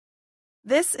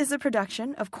This is a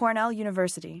production of Cornell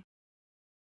University.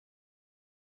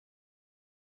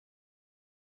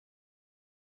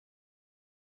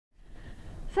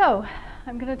 So,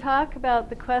 I'm going to talk about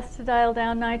the quest to dial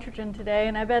down nitrogen today,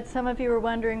 and I bet some of you were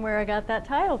wondering where I got that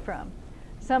title from.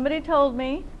 Somebody told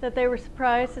me that they were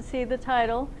surprised to see the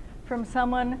title from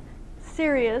someone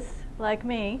serious like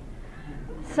me.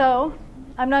 So,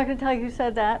 I'm not going to tell you who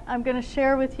said that. I'm going to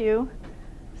share with you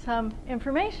some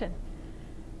information.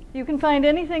 You can find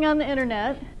anything on the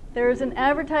internet. There's an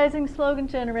advertising slogan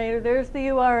generator. There's the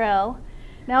URL.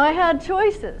 Now, I had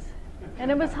choices,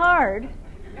 and it was hard.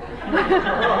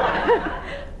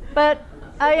 But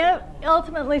I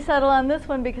ultimately settled on this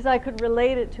one because I could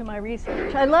relate it to my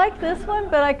research. I liked this one,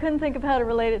 but I couldn't think of how to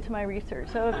relate it to my research.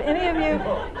 So if any of you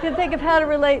can think of how to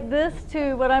relate this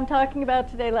to what I'm talking about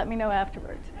today, let me know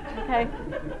afterwards. Okay?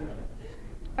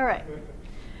 All right.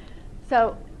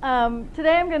 So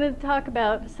today I'm going to talk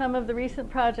about some of the recent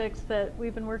projects that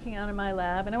we've been working on in my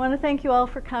lab. And I want to thank you all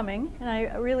for coming. And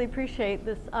I really appreciate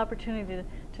this opportunity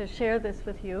to share this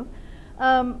with you.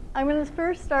 I'm going to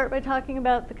first start by talking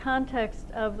about the context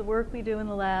of the work we do in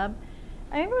the lab.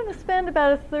 I'm going to spend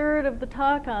about a third of the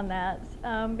talk on that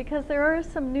because there are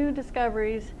some new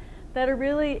discoveries that are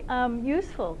really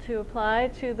useful to apply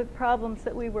to the problems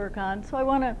that we work on. So I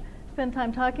want to spend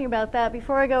time talking about that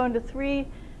before I go into three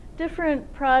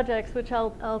different projects, which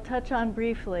I'll touch on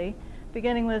briefly,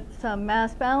 beginning with some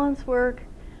mass balance work.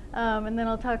 And then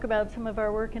I'll talk about some of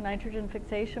our work in nitrogen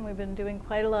fixation. We've been doing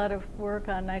quite a lot of work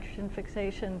on nitrogen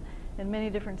fixation in many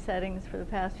different settings for the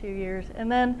past few years. And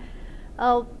then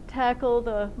I'll tackle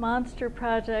the monster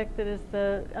project that is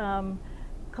the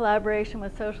collaboration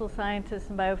with social scientists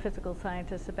and biophysical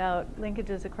scientists about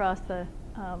linkages across the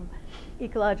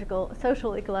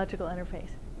social ecological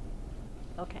interface.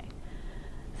 Okay.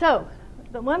 So,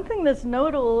 the one thing that's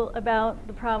notable about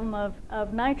the problem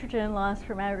of nitrogen loss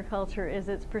from agriculture is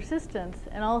its persistence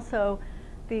and also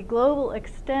the global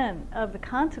extent of the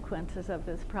consequences of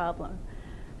this problem.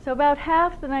 So about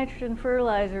half the nitrogen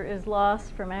fertilizer is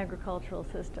lost from agricultural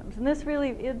systems. And this really,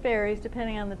 it varies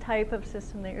depending on the type of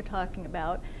system that you're talking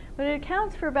about. But it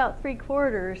accounts for about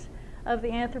 3/4 of the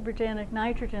anthropogenic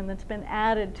nitrogen that's been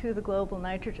added to the global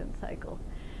nitrogen cycle.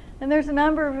 And there's a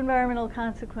number of environmental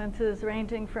consequences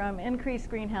ranging from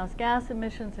increased greenhouse gas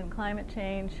emissions and climate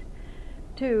change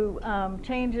to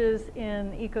changes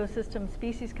in ecosystem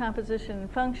species composition and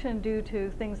function due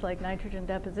to things like nitrogen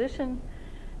deposition,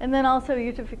 and then also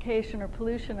eutrophication or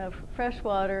pollution of fresh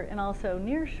water and also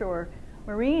nearshore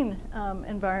marine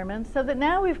environments, so that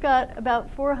now we've got about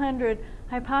 400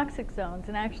 hypoxic zones,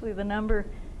 and actually the number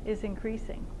is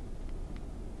increasing.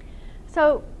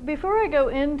 So before I go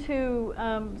into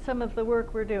some of the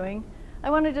work we're doing, I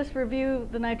want to just review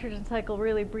the nitrogen cycle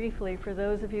really briefly for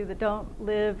those of you that don't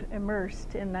live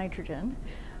immersed in nitrogen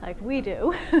like we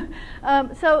do.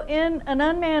 So in an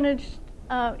unmanaged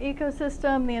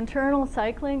ecosystem, the internal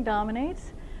cycling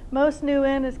dominates. Most new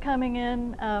in is coming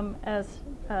in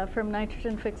from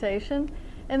nitrogen fixation.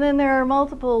 And then there are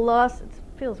multiple losses.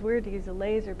 It feels weird to use a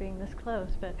laser being this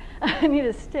close, but I need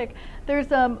a stick. There's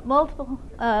multiple,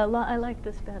 I like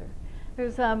this better.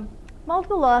 There's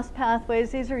multiple loss pathways.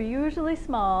 These are usually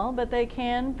small, but they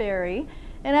can vary.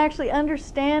 And actually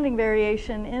understanding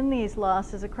variation in these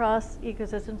losses across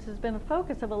ecosystems has been a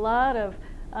focus of a lot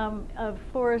of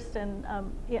forest and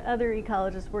other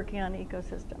ecologists working on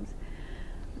ecosystems.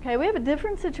 Okay, we have a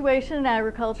different situation in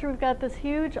agriculture. We've got this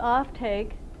huge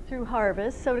offtake through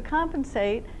harvest. So to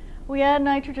compensate, we add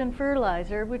nitrogen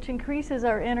fertilizer, which increases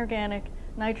our inorganic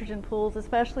nitrogen pools,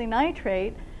 especially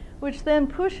nitrate, which then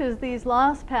pushes these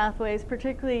loss pathways,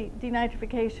 particularly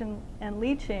denitrification and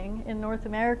leaching in North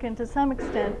America, and to some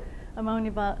extent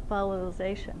ammonia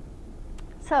volatilization.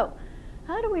 So,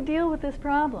 how do we deal with this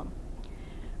problem?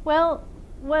 Well,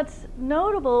 what's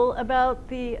notable about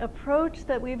the approach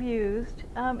that we've used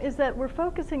is that we're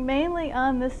focusing mainly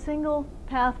on this single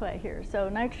pathway here. So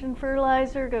nitrogen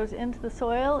fertilizer goes into the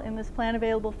soil in this plant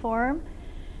available form,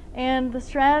 and the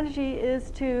strategy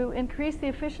is to increase the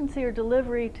efficiency or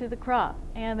delivery to the crop.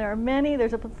 And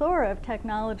there's a plethora of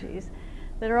technologies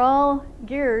that are all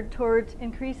geared towards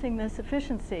increasing this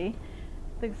efficiency.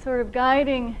 The sort of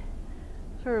guiding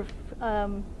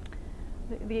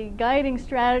the guiding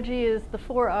strategy is the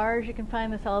 4 R's. You can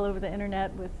find this all over the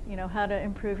internet with how to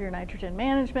improve your nitrogen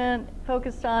management,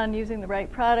 focused on using the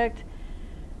right product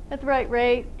at the right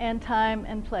rate and time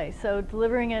and place. So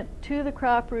delivering it to the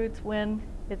crop roots when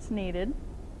it's needed.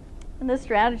 And this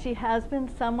strategy has been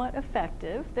somewhat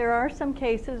effective. There are some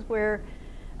cases where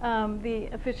the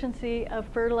efficiency of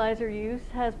fertilizer use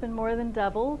has been more than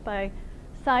doubled by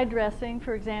Side dressing,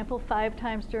 for example, 5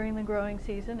 times during the growing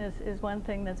season is one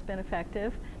thing that's been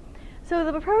effective. So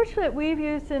the approach that we've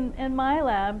used in my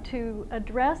lab to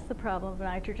address the problem of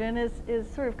nitrogen is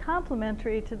sort of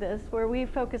complementary to this, where we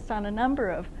focused on a number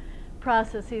of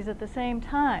processes at the same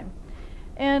time.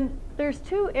 And there's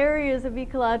 2 areas of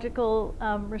ecological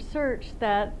research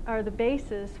that are the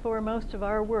basis for most of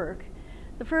our work.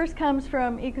 The first comes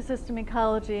from ecosystem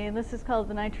ecology, and this is called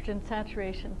the nitrogen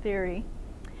saturation theory.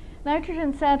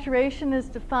 Nitrogen saturation is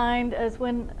defined as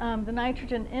when the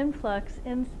nitrogen influx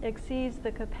exceeds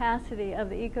the capacity of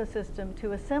the ecosystem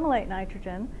to assimilate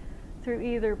nitrogen through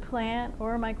either plant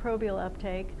or microbial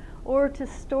uptake, or to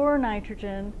store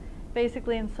nitrogen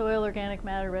basically in soil organic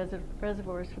matter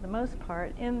reservoirs for the most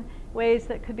part, in ways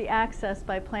that could be accessed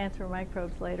by plants or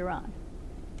microbes later on.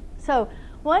 So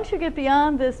once you get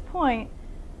beyond this point,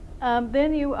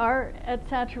 then you are at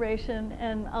saturation,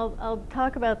 and I'll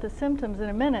talk about the symptoms in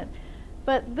a minute.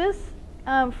 But this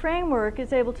framework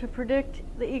is able to predict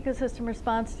the ecosystem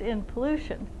response to in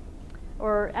pollution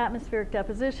or atmospheric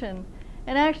deposition.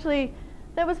 And actually,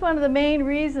 that was one of the main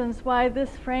reasons why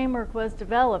this framework was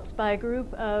developed by a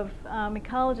group of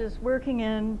ecologists working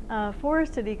in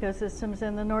forested ecosystems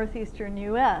in the northeastern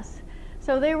US.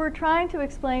 So they were trying to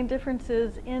explain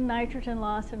differences in nitrogen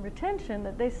loss and retention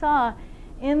that they saw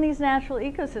in these natural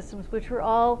ecosystems, which were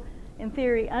all, in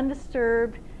theory,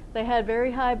 undisturbed. They had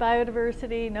very high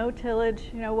biodiversity, no tillage.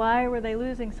 You know, why were they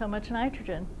losing so much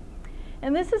nitrogen?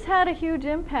 And this has had a huge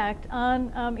impact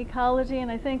on ecology, and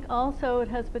I think also it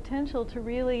has potential to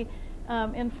really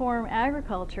inform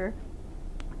agriculture.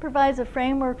 It provides a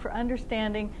framework for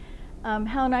understanding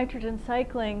how nitrogen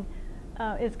cycling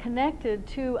is connected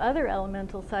to other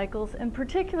elemental cycles. In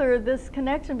particular, this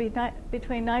connection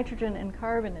between nitrogen and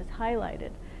carbon is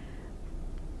highlighted.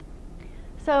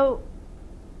 So,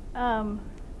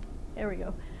 there we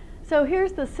go. So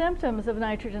here's the symptoms of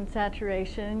nitrogen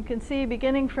saturation. You can see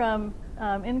beginning from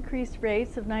increased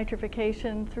rates of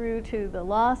nitrification through to the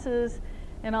losses,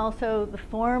 and also the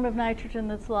form of nitrogen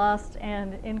that's lost,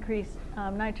 and increased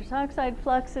nitrous oxide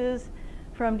fluxes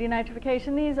from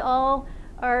denitrification. These all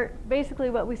are basically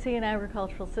what we see in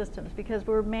agricultural systems, because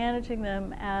we're managing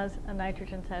them as a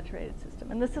nitrogen saturated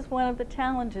system. And this is one of the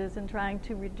challenges in trying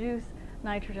to reduce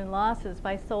nitrogen losses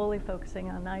by solely focusing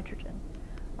on nitrogen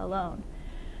alone.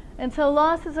 And so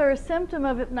losses are a symptom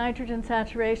of nitrogen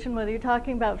saturation, whether you're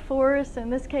talking about forests.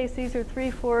 In this case, these are 3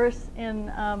 forests in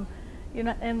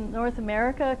North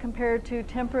America compared to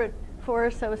temperate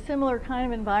forests, so a similar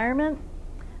kind of environment.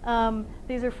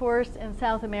 These are forests in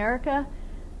South America.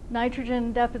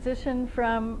 Nitrogen deposition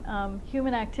from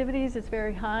human activities is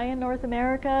very high in North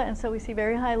America, and so we see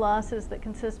very high losses that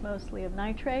consist mostly of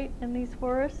nitrate in these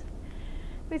forests.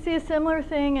 We see a similar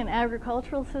thing in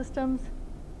agricultural systems,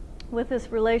 with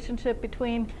this relationship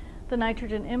between the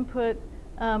nitrogen input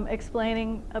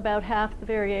explaining about half the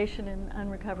variation in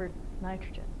unrecovered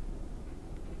nitrogen.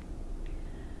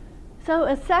 So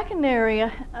a second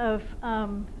area of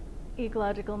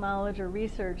ecological knowledge or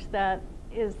research that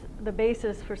is the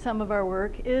basis for some of our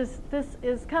work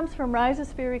comes from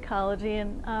rhizosphere ecology,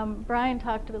 and Brian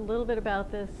talked a little bit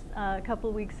about this a couple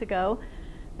of weeks ago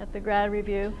at the grad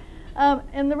review.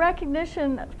 And the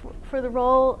recognition for the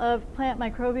role of plant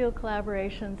microbial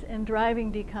collaborations in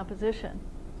driving decomposition.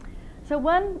 So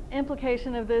one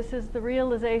implication of this is the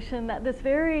realization that this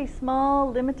very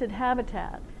small, limited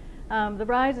habitat, the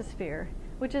rhizosphere,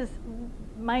 which is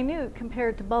minute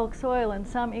compared to bulk soil in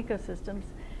some ecosystems,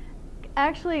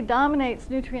 actually dominates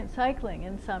nutrient cycling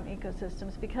in some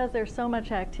ecosystems because there's so much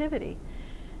activity.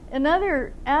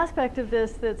 Another aspect of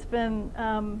this that's been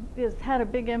has had a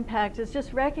big impact is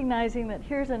just recognizing that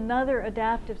here's another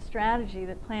adaptive strategy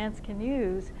that plants can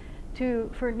use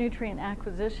for nutrient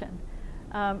acquisition,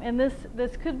 and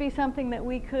this could be something that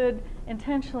we could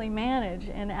intentionally manage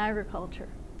in agriculture.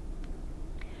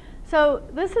 So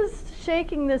this is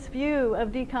shaking this view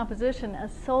of decomposition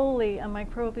as solely a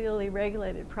microbially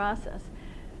regulated process.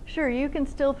 Sure, you can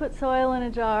still put soil in a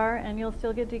jar and you'll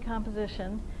still get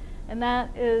decomposition. And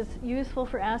that is useful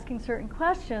for asking certain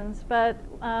questions, but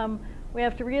we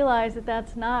have to realize that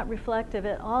that's not reflective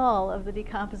at all of the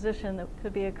decomposition that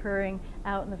could be occurring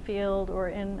out in the field or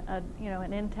in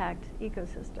an intact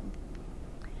ecosystem.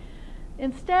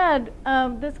 Instead,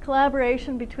 this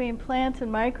collaboration between plants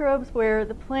and microbes, where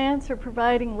the plants are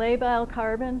providing labile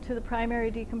carbon to the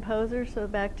primary decomposers, so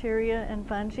bacteria and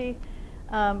fungi,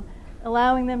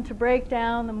 allowing them to break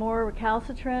down the more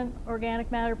recalcitrant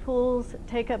organic matter pools,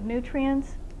 take up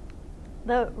nutrients.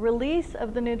 The release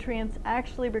of the nutrients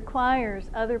actually requires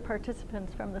other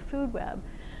participants from the food web.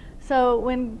 So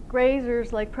when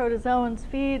grazers like protozoans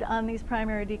feed on these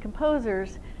primary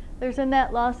decomposers, there's a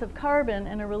net loss of carbon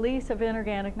and a release of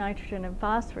inorganic nitrogen and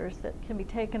phosphorus that can be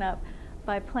taken up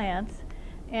by plants.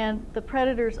 And the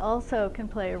predators also can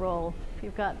play a role if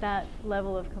you've got that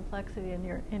level of complexity in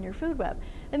your food web.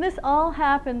 And this all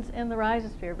happens in the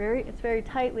rhizosphere. It's very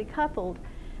tightly coupled.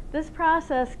 This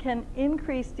process can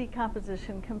increase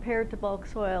decomposition compared to bulk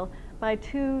soil by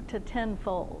 2 to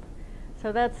 10-fold.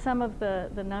 So that's some of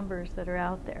the numbers that are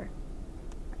out there.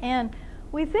 And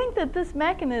we think that this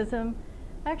mechanism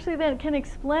actually then can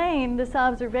explain this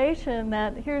observation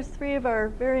that here's 3 of our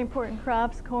very important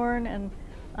crops, corn and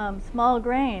small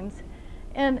grains,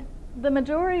 and the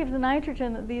majority of the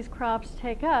nitrogen that these crops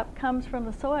take up comes from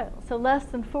the soil. So less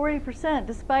than 40%,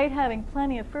 despite having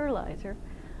plenty of fertilizer,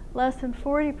 less than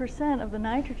 40% of the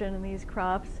nitrogen in these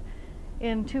crops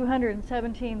in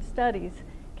 217 studies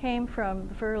came from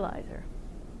the fertilizer.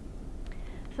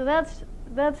 So that's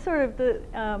sort of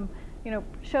the,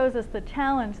 shows us the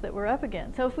challenge that we're up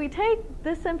against. So if we take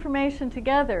this information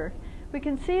together, we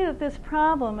can see that this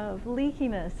problem of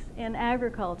leakiness in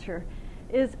agriculture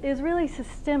is really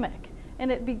systemic.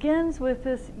 And it begins with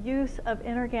this use of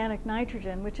inorganic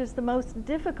nitrogen, which is the most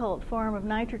difficult form of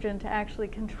nitrogen to actually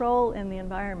control in the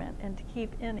environment and to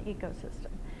keep in the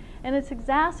ecosystem. And it's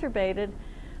exacerbated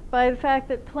by the fact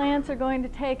that plants are going to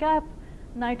take up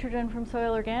nitrogen from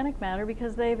soil organic matter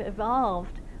because they've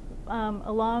evolved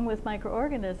along with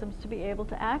microorganisms to be able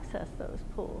to access those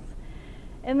pools.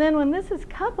 And then when this is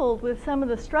coupled with some of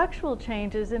the structural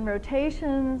changes in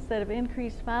rotations that have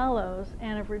increased fallows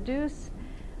and have reduced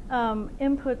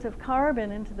inputs of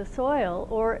carbon into the soil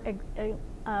or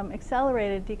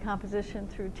accelerated decomposition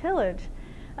through tillage,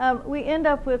 we end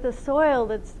up with a soil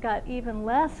that's got even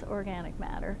less organic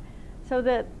matter, so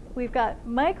that we've got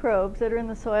microbes that are in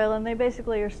the soil and they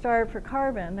basically are starved for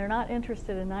carbon. They're not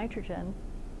interested in nitrogen.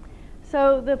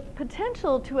 So the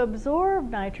potential to absorb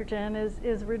nitrogen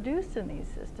is reduced in these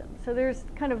systems. So there's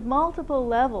kind of multiple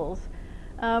levels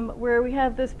where we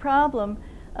have this problem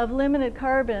of limited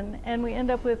carbon, and we end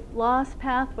up with lost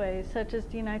pathways such as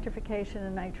denitrification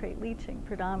and nitrate leaching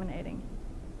predominating.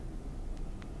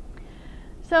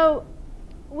 So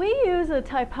we use a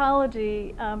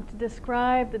typology to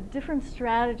describe the different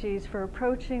strategies for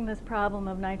approaching this problem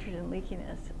of nitrogen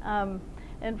leakiness.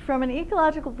 And from an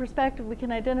ecological perspective, we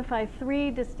can identify 3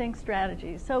 distinct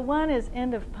strategies. So one is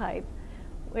end of pipe,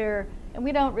 and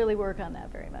we don't really work on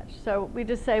that very much. So we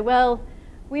just say, well,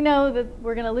 we know that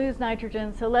we're going to lose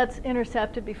nitrogen, so let's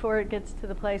intercept it before it gets to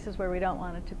the places where we don't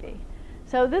want it to be.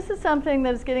 So this is something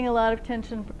that is getting a lot of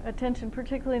attention,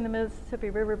 particularly in the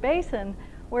Mississippi River Basin,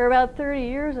 where about 30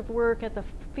 years of work at the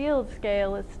field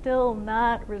scale has still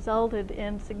not resulted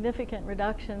in significant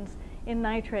reductions in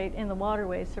nitrate in the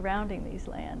waterways surrounding these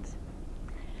lands.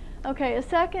 Okay, a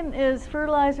second is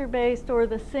fertilizer-based or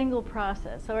the single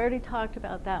process. So I already talked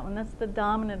about that one. That's the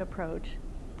dominant approach.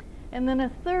 And then a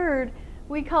third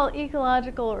we call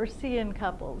ecological or C-in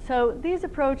coupled. So these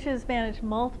approaches manage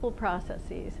multiple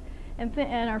processes and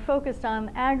are focused on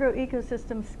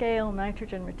agroecosystem scale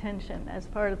nitrogen retention as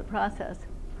part of the process,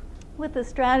 with the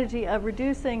strategy of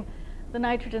reducing the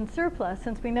nitrogen surplus.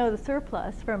 Since we know the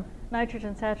surplus from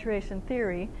nitrogen saturation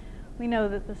theory, we know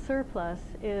that the surplus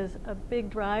is a big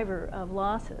driver of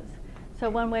losses. So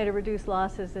one way to reduce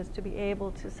losses is to be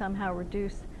able to somehow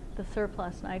reduce the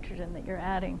surplus nitrogen that you're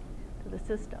adding to the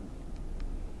system.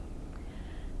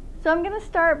 So I'm going to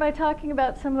start by talking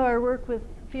about some of our work with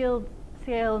field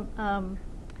scale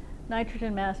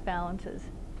nitrogen mass balances.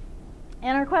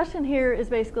 And our question here is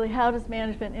basically, how does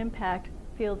management impact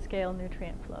field scale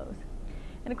nutrient flows?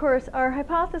 And of course, our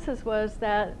hypothesis was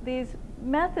that these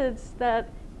methods that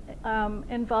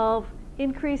involve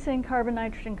increasing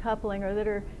carbon-nitrogen coupling, or that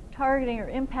are targeting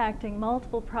or impacting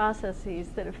multiple processes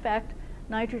that affect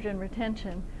nitrogen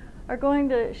retention, are going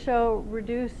to show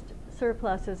reduced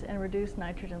surpluses and reduced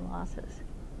nitrogen losses.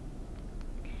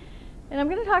 And I'm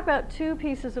going to talk about 2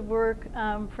 pieces of work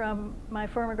from my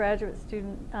former graduate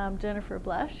student, Jennifer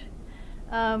Blesch.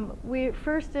 We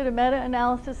first did a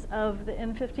meta-analysis of the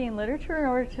N15 literature in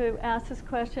order to ask this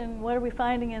question: what are we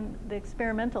finding in the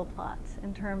experimental plots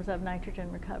in terms of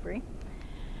nitrogen recovery?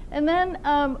 And then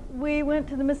we went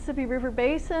to the Mississippi River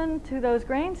Basin, to those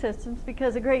grain systems,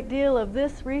 because a great deal of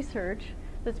this research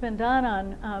that's been done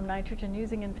on nitrogen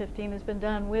using N15 has been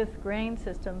done with grain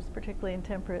systems, particularly in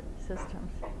temperate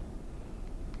systems.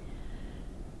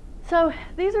 So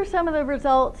these are some of the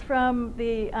results from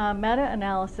the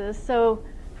meta-analysis. So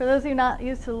for those of you not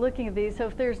used to looking at these, so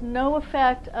if there's no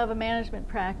effect of a management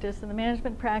practice, and the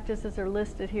management practices are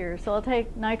listed here. So I'll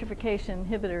take nitrification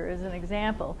inhibitor as an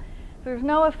example. If there's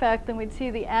no effect, then we'd see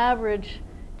the average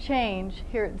change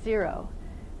here at 0.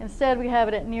 Instead, we have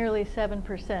it at nearly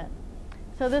 7%.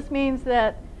 So this means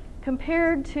that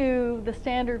compared to the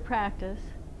standard practice,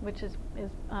 which is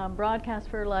broadcast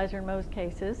fertilizer in most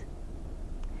cases,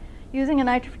 using a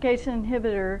nitrification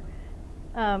inhibitor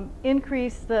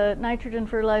increased the nitrogen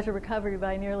fertilizer recovery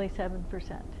by nearly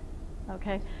 7%.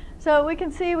 Okay, so we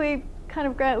can see we've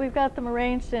got them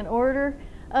arranged in order.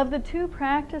 Of the two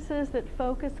practices that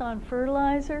focus on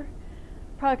fertilizer,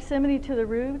 proximity to the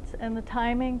roots and the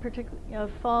timing, particularly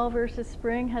of fall versus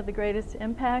spring, had the greatest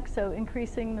impact, so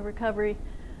increasing the recovery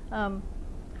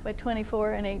by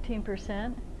 24 and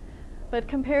 18%. But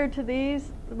compared to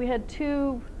these, we had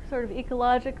two sort of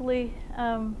ecologically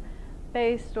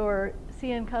based or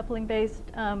CN coupling based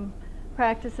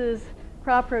practices.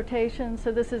 Crop rotation,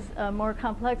 so this is a more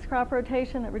complex crop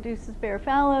rotation that reduces bare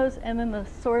fallows, and then the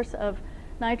source of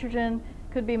nitrogen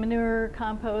could be manure,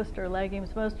 compost, or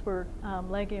legumes. Most were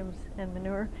legumes and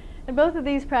manure. And both of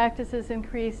these practices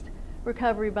increased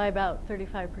recovery by about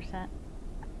 35%.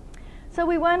 So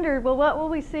we wondered, well, what will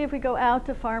we see if we go out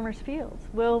to farmers' fields?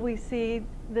 Will we see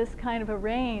this kind of a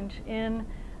range in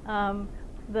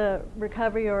the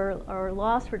recovery or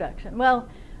loss reduction? Well,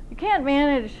 you can't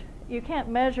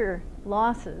measure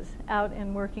losses out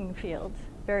in working fields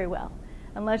very well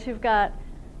unless you've got,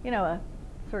 a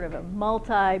sort of a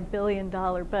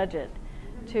multi-billion-dollar budget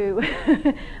to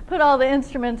put all the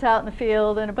instruments out in the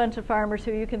field and a bunch of farmers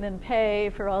who you can then pay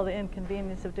for all the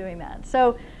inconvenience of doing that.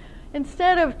 So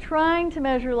instead of trying to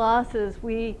measure losses,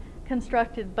 we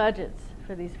constructed budgets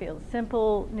for these fields,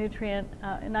 simple nutrient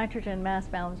nitrogen mass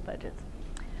balance budgets.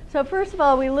 So first of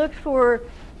all, we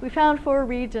found 4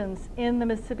 regions in the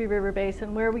Mississippi River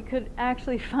Basin where we could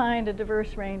actually find a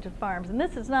diverse range of farms. And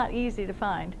this is not easy to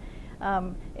find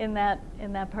in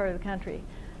that part of the country.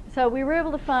 So we were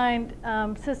able to find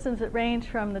systems that range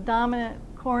from the dominant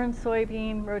corn,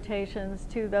 soybean rotations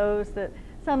to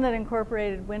some that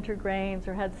incorporated winter grains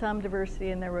or had some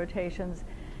diversity in their rotations,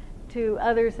 to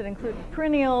others that included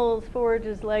perennials,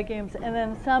 forages, legumes, and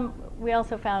then we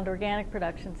also found organic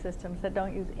production systems that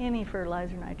don't use any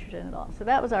fertilizer nitrogen at all. So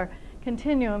that was our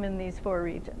continuum in these 4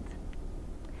 regions.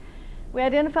 We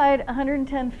identified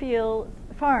 110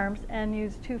 farms and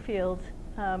used 2 fields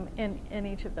in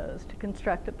each of those to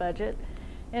construct a budget.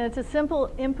 And it's a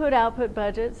simple input-output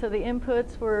budget. So the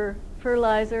inputs were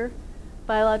fertilizer,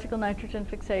 biological nitrogen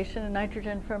fixation, and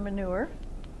nitrogen from manure.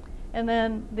 And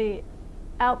then the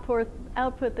output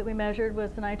that we measured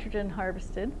was the nitrogen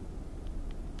harvested.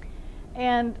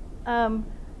 And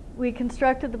we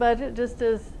constructed the budget just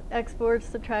as exports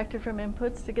subtracted from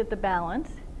inputs to get the balance.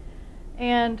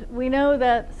 And we know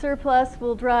that surplus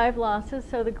will drive losses,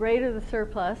 so the greater the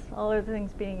surplus, all other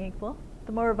things being equal,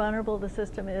 the more vulnerable the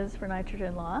system is for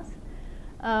nitrogen loss.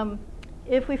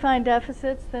 If we find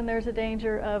deficits, then there's a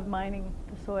danger of mining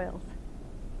the soils.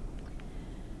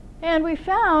 And we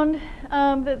found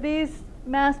that these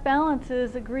mass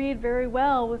balances agreed very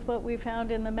well with what we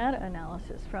found in the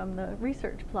meta-analysis from the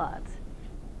research plots.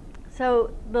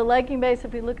 So the legume base,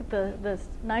 if we look at the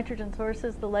nitrogen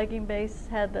sources, the legume base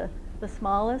had the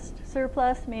smallest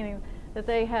surplus, meaning that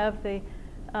they have they're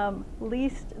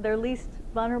least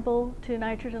vulnerable to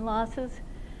nitrogen losses.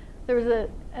 There was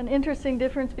an interesting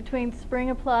difference between spring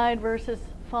applied versus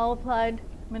fall applied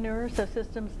manure, so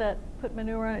systems that put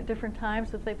manure on at different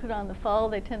times. If they put on the fall,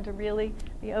 they tend to really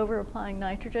be over applying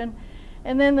nitrogen.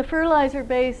 And then the fertilizer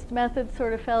based method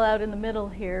sort of fell out in the middle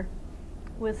here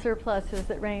with surpluses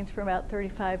that range from about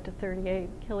 35 to 38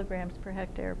 kilograms per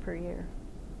hectare per year.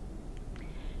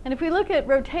 And if we look at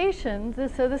rotations,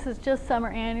 so this is just summer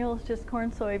annuals, just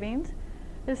corn, soybeans.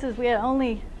 We had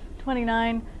only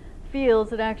 29 fields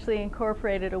that actually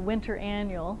incorporated a winter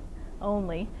annual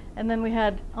only. And then we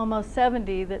had almost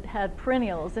 70 that had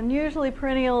perennials. And usually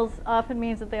perennials often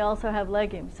means that they also have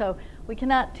legumes. So we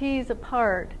cannot tease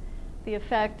apart the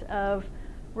effect of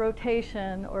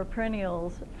rotation or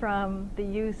perennials from the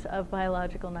use of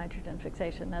biological nitrogen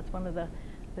fixation. That's one of the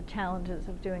challenges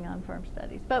of doing on-farm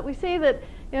studies. But we see that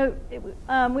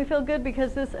we feel good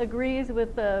because this agrees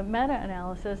with the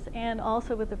meta-analysis and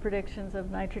also with the predictions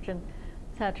of nitrogen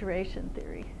saturation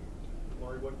theory.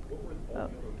 Laurie, what were the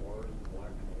other bars in black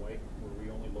and white? Were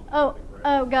we only looking at the gray?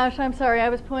 Oh gosh, I'm sorry. I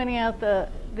was pointing out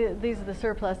these are the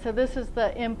surplus. So this is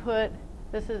the input.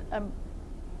 This is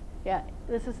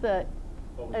this is the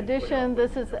addition.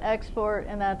 This is the export,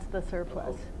 and that's the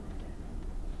surplus. Oh, okay.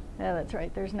 Yeah, that's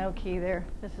right. There's no key there.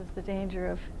 This is the danger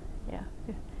of, yeah.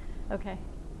 Okay.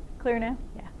 Clear now?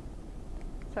 Yeah.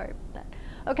 Sorry about that.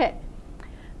 Okay.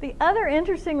 The other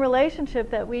interesting relationship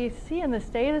that we see in this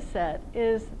data set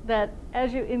is that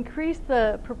as you increase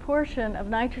the proportion of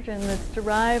nitrogen that's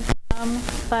derived from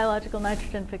biological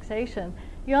nitrogen fixation,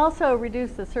 you also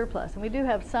reduce the surplus. And we do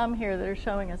have some here that are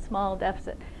showing a small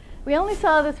deficit. We only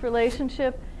saw this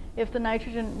relationship if the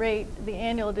nitrogen rate, the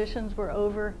annual additions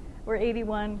were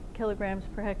 81 kilograms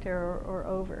per hectare or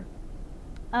over.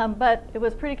 But it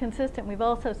was pretty consistent. We've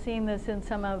also seen this in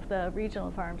some of the regional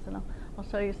farms, and I'll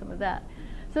show you some of that.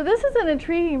 So this is an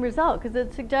intriguing result because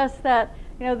it suggests that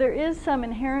there is some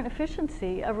inherent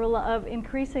efficiency of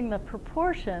increasing the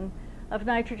proportion of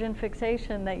nitrogen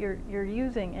fixation that you're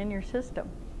using in your system.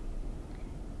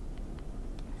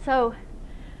 So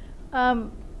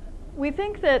we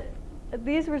think that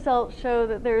these results show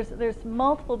that there's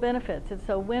multiple benefits. It's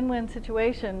a win-win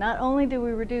situation. Not only do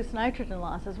we reduce nitrogen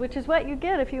losses, which is what you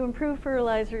get if you improve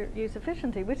fertilizer use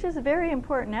efficiency, which is a very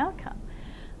important outcome,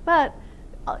 but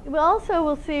we also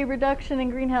will see reduction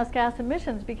in greenhouse gas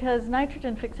emissions because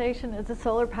nitrogen fixation is a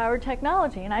solar-powered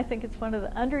technology, and I think it's one of the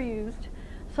underused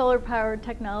solar-powered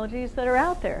technologies that are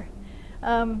out there.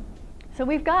 So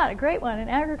we've got a great one in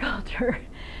agriculture.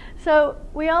 So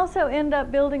we also end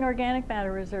up building organic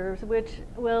matter reserves, which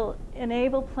will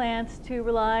enable plants to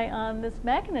rely on this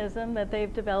mechanism that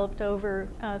they've developed over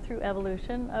through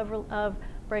evolution of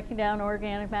breaking down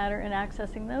organic matter and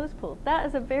accessing those pools. That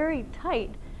is a very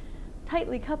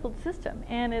tightly coupled system,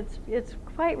 and it's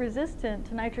quite resistant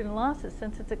to nitrogen losses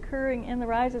since it's occurring in the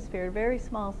rhizosphere at a very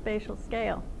small spatial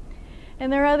scale.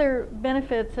 And there are other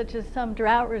benefits such as some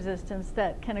drought resistance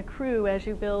that can accrue as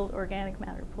you build organic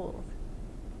matter pools.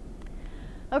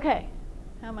 Okay,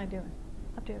 how am I doing?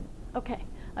 Okay,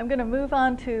 I'm going to move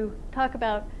on to talk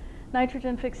about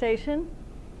nitrogen fixation.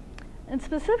 And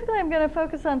specifically, I'm going to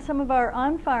focus on some of our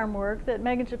on-farm work that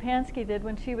Megan Japansky did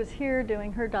when she was here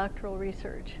doing her doctoral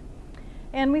research.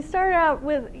 And we started out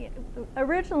with,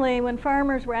 originally, when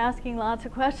farmers were asking lots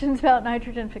of questions about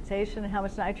nitrogen fixation and how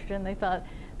much nitrogen they thought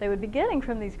they would be getting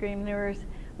from these green manures,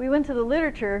 we went to the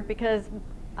literature because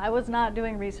I was not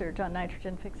doing research on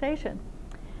nitrogen fixation.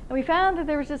 And we found that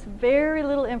there was just very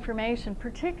little information,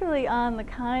 particularly on the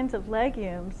kinds of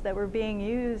legumes that were being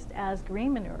used as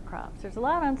green manure crops. There's a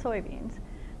lot on soybeans,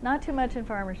 not too much in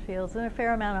farmers' fields, and a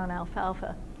fair amount on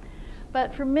alfalfa.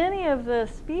 But for many of the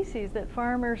species that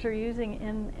farmers are using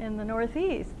in the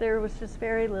Northeast, there was just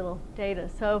very little data.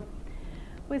 So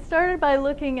we started by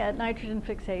looking at nitrogen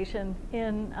fixation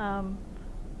in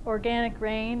organic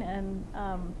grain and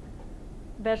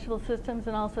vegetable systems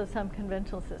and also some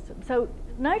conventional systems. So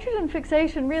nitrogen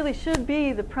fixation really should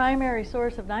be the primary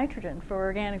source of nitrogen for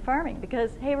organic farming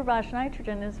because Haber-Bosch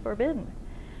nitrogen is forbidden.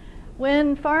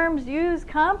 When farms use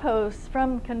compost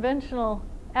from conventional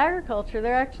agriculture,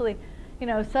 they're actually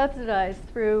subsidized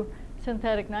through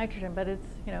synthetic nitrogen, but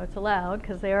it's allowed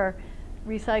because they are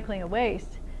recycling a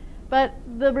waste. But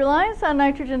the reliance on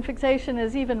nitrogen fixation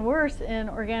is even worse in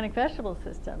organic vegetable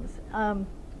systems.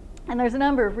 And there's a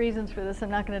number of reasons for this. I'm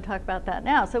not going to talk about that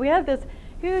now. So we have this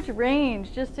huge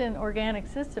range just in organic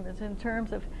systems in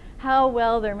terms of how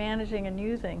well they're managing and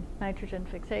using nitrogen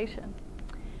fixation.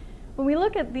 When we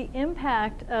look at the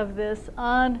impact of this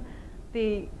on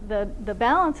the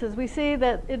balances, we see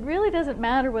that it really doesn't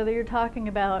matter whether you're talking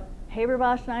about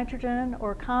Haber-Bosch nitrogen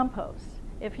or compost.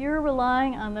 If you're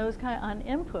relying on those on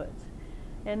inputs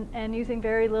and using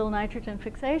very little nitrogen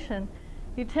fixation,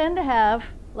 you tend to have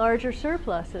larger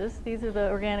surpluses. These are the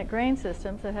organic grain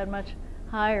systems that had much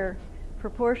higher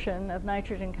proportion of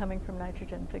nitrogen coming from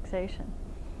nitrogen fixation.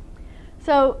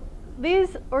 So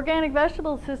these organic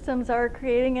vegetable systems are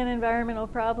creating an environmental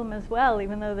problem as well,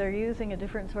 even though they're using a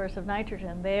different source of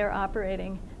nitrogen. They are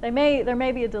operating, there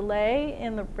may be a delay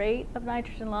in the rate of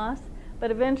nitrogen loss,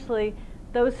 but eventually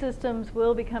those systems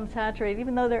will become saturated,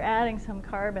 even though they're adding some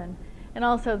carbon. And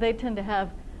also they tend to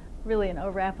have really an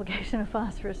overapplication of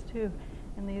phosphorus too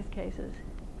in these cases.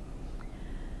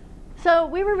 So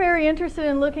we were very interested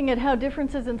in looking at how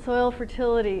differences in soil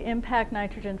fertility impact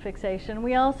nitrogen fixation.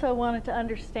 We also wanted to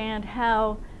understand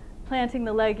how planting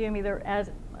the legume either as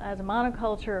a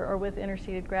monoculture or with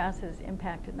interseeded grasses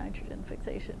impacted nitrogen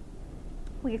fixation.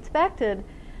 We expected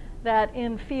that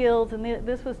in fields, and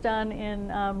this was done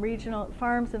in regional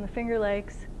farms in the Finger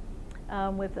Lakes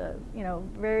with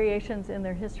variations in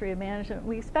their history of management.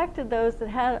 We expected those that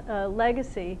had a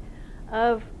legacy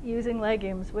of using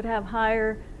legumes would have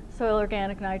higher soil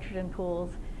organic nitrogen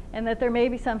pools, and that there may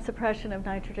be some suppression of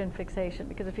nitrogen fixation,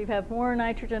 because if you have more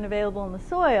nitrogen available in the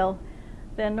soil,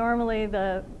 then normally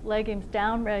the legumes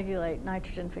downregulate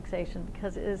nitrogen fixation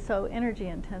because it is so energy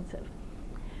intensive.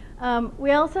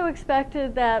 We also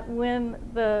expected that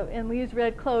and we used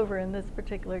red clover in this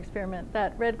particular experiment,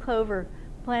 that red clover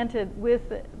planted with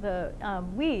the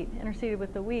wheat, interseeded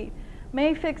with the wheat,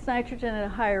 may fix nitrogen at a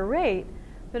higher rate,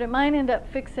 but it might end up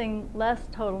fixing less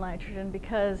total nitrogen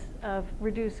because of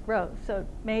reduced growth. So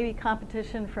maybe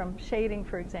competition from shading,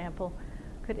 for example,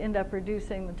 could end up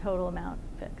reducing the total amount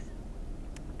fixed.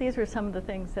 These were some of the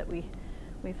things that we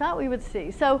thought we would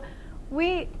see. So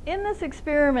in this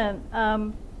experiment,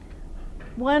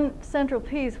 one central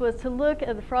piece was to look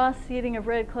at the frost seeding of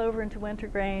red clover into winter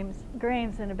grains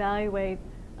and evaluate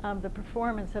the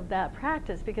performance of that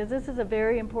practice, because this is a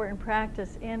very important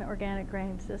practice in organic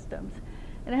grain systems.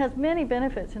 And it has many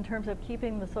benefits in terms of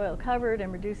keeping the soil covered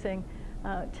and reducing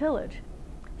tillage.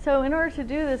 So in order to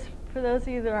do this, for those of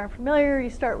you that aren't familiar,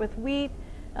 you start with wheat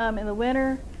in the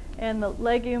winter, and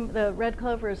the red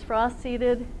clover is frost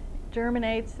seeded,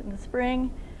 germinates in the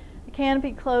spring. The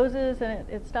canopy closes and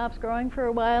it stops growing for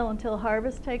a while until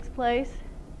harvest takes place.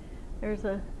 There's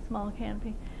a small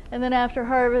canopy. And then after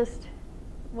harvest,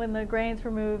 when the grain's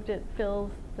removed, it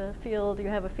fills the field. You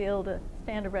have a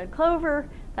stand of red clover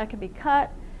that can be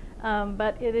cut,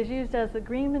 but it is used as the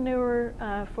green manure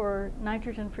for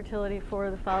nitrogen fertility for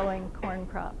the following corn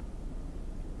crop.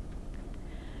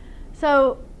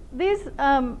 So this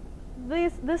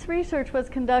research was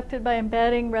conducted by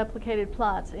embedding replicated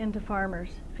plots into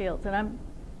farmers' fields, and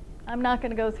I'm not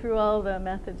going to go through all the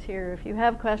methods here. If you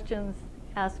have questions,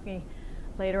 ask me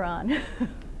later on.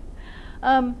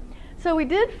 So we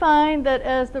did find that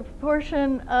as the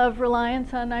proportion of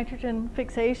reliance on nitrogen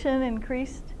fixation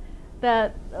increased,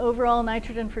 that overall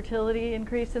nitrogen fertility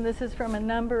increased, and this is from a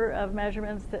number of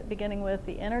measurements that beginning with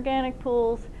the inorganic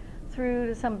pools through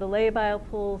to some of the labile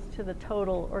pools to the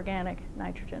total organic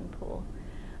nitrogen pool.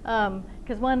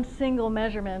 Because one single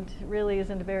measurement really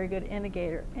isn't a very good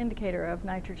indicator of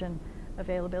nitrogen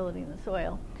availability in the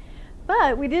soil.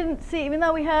 But we didn't see, even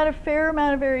though we had a fair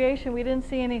amount of variation, we didn't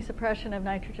see any suppression of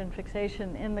nitrogen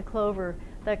fixation in the clover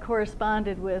that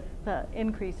corresponded with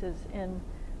increases in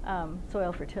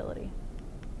soil fertility.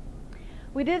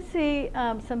 We did see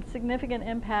some significant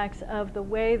impacts of the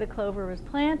way the clover was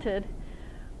planted,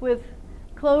 with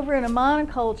clover in a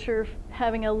monoculture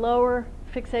having a lower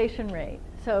fixation rate.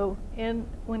 So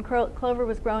when clover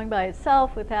was growing by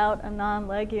itself without a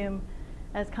non-legume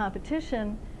as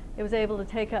competition, it was able to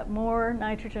take up more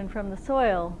nitrogen from the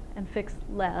soil and fix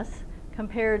less,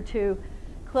 compared to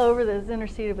clover that is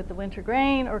interseeded with the winter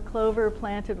grain or clover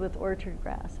planted with orchard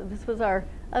grass. So this was our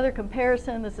other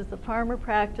comparison. This is the farmer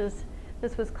practice.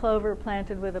 This was clover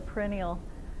planted with a perennial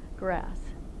grass.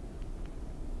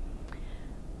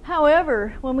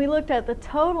 However, when we looked at the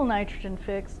total nitrogen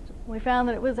fixed, we found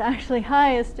that it was actually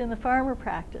highest in the farmer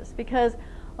practice, because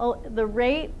the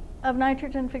rate of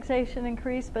nitrogen fixation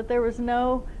increased, but there was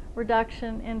no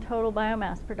reduction in total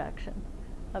biomass production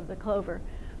of the clover.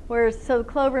 So the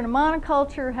clover in a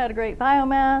monoculture had a great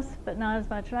biomass, but not as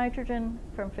much nitrogen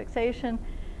from fixation.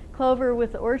 Clover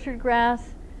with the orchard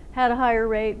grass had a higher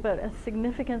rate, but a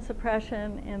significant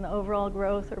suppression in the overall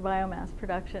growth or biomass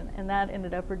production, and that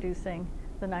ended up reducing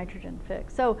the nitrogen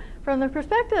fix. So from the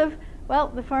perspective, well,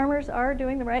 the farmers are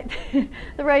doing the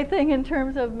right thing in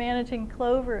terms of managing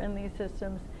clover in these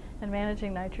systems and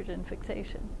managing nitrogen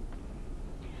fixation.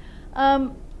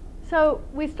 So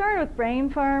we started with grain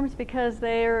farms because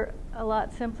they're a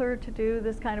lot simpler to do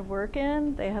this kind of work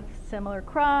in. They have similar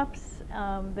crops.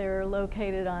 They're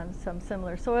located on some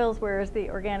similar soils, whereas the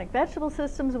organic vegetable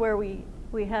systems, where we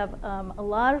have a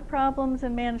lot of problems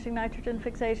in managing nitrogen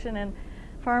fixation, and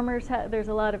farmers, there's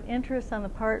a lot of interest on the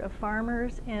part of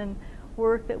farmers in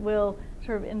work that will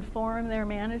sort of inform their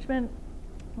management.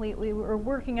 We were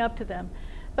working up to them.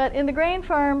 But in the grain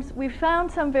farms, we found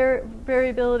some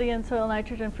variability in soil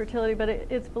nitrogen fertility, but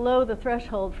it's below the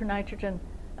threshold for nitrogen,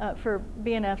 for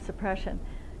BNF suppression.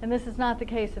 And this is not the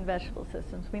case in vegetable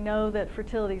systems. We know that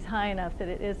fertility is high enough that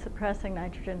it is suppressing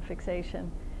nitrogen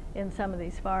fixation in some of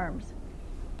these farms.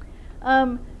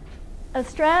 A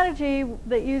strategy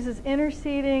that uses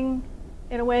interseeding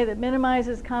in a way that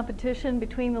minimizes competition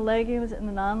between the legumes and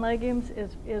the non-legumes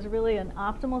is really an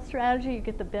optimal strategy. You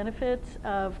get the benefits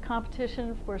of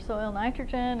competition for soil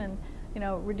nitrogen and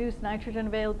reduce nitrogen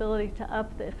availability to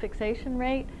up the fixation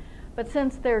rate. But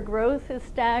since their growth is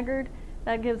staggered,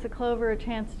 that gives the clover a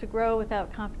chance to grow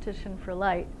without competition for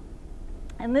light.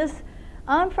 And this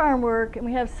on-farm work, and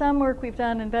we have some work we've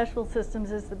done in vegetable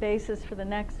systems, is the basis for the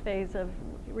next phase of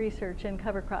research in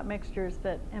cover crop mixtures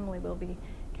that Emily will be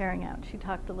carrying out. She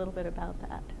talked a little bit about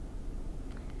that.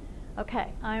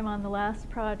 Okay, I'm on the last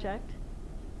project.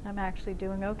 I'm actually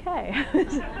doing okay.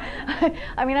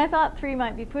 I mean, I thought 3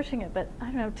 might be pushing it, but I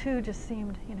don't know, 2 just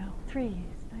seemed, 3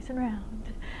 is nice and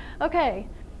round. Okay,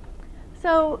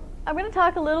 So I'm going to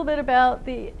talk a little bit about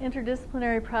the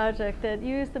interdisciplinary project that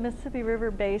used the Mississippi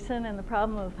River Basin and the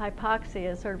problem of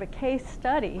hypoxia as sort of a case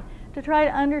study to try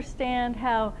to understand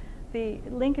how the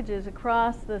linkages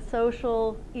across the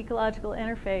social ecological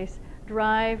interface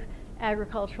drive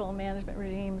agricultural management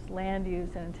regimes, land use,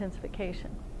 and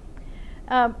intensification.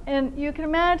 And you can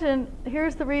imagine,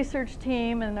 here's the research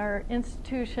team and our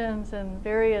institutions and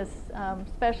various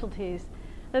specialties,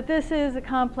 that this is a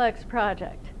complex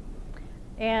project.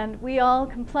 And we all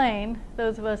complain,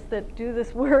 those of us that do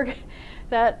this work,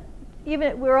 that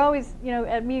even we're always,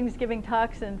 at meetings giving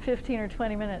talks in 15 or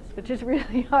 20 minutes, which is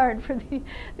really hard for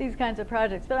these kinds of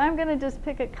projects. But I'm going to just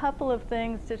pick a couple of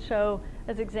things to show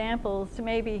as examples to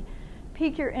maybe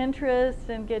pique your interest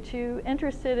and get you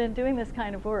interested in doing this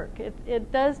kind of work.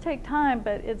 It does take time,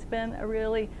 but it's been a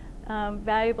really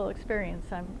valuable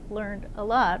experience. I've learned a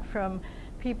lot from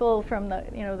people from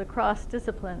the cross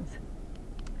disciplines.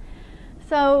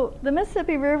 So the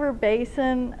Mississippi River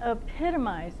Basin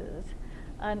epitomizes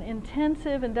an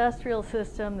intensive industrial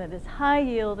system that is high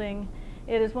yielding.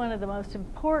 It is one of the most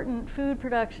important food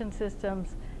production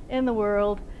systems in the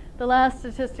world. The last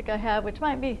statistic I have, which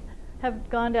might have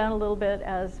gone down a little bit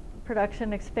as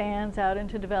production expands out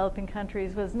into developing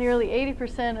countries, was nearly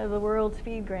 80% of the world's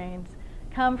feed grains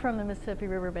come from the Mississippi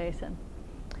River Basin.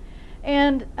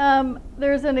 And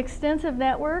there's an extensive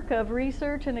network of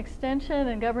research and extension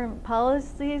and government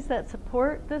policies that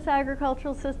support this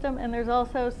agricultural system, and there's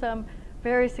also some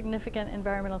very significant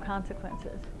environmental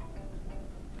consequences.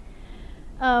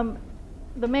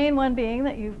 The main one being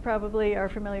that you probably are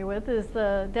familiar with is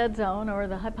the dead zone or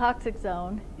the hypoxic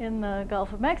zone in the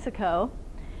Gulf of Mexico.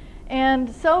 And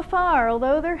so far,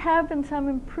 although there have been some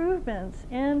improvements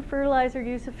in fertilizer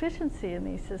use efficiency in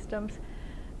these systems,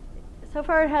 so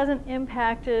far it hasn't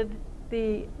impacted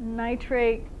the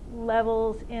nitrate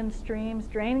levels in streams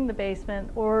draining the basement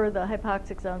or the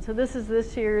hypoxic zone. So this is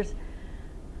this year's,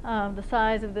 the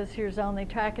size of this year's zone. They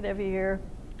track it every year.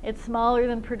 It's smaller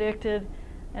than predicted,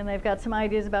 and they've got some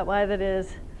ideas about why that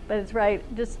is, but it's right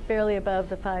just barely above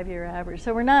the 5-year average.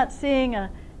 So we're not seeing a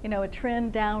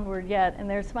trend downward yet, and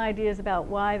there's some ideas about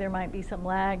why there might be some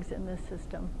lags in this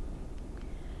system.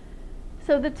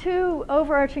 So the two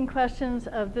overarching questions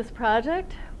of this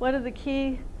project: what are the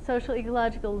key social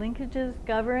ecological linkages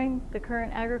governing the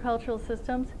current agricultural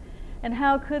systems, and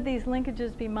how could these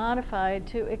linkages be modified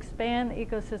to expand the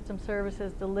ecosystem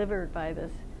services delivered by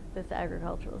this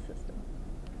agricultural system?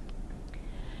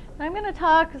 And I'm going to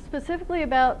talk specifically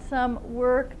about some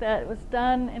work that was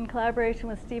done in collaboration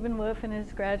with Stephen Wolf and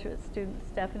his graduate student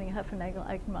Stephanie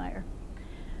Huffenagel-Eichenmeyer.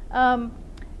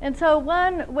 And so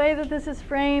one way that this is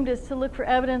framed is to look for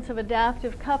evidence of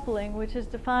adaptive coupling, which is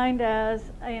defined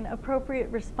as an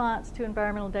appropriate response to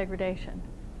environmental degradation.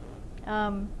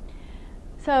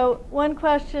 So one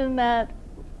question that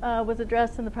was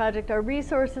addressed in the project: are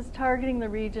resources targeting the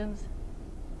regions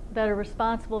that are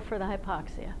responsible for the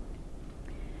hypoxia?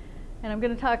 And I'm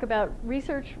going to talk about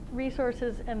research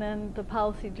resources and then the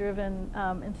policy-driven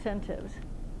incentives.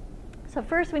 So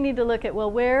first we need to look at,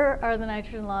 well, where are the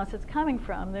nitrogen losses coming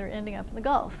from that are ending up in the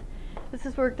Gulf? This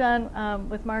is work done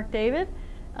with Mark David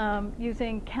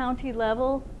using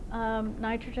county-level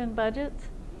nitrogen budgets.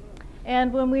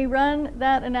 And when we run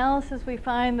that analysis, we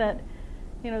find that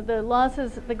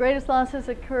the greatest losses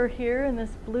occur here in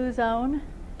this blue zone,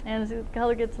 and as the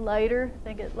color gets lighter,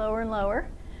 they get lower and lower.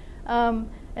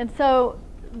 And so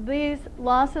these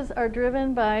losses are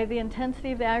driven by the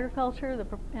intensity of the agriculture,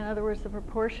 in other words, the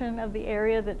proportion of the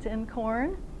area that's in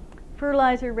corn,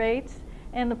 fertilizer rates,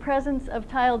 and the presence of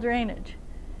tile drainage.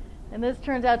 And this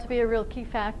turns out to be a real key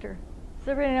factor. Does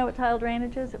everybody know what tile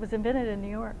drainage is? It was invented in New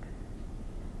York.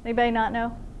 Anybody not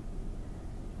know?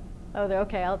 Oh,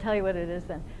 okay, I'll tell you what it is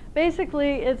then.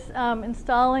 Basically, it's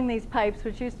installing these pipes,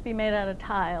 which used to be made out of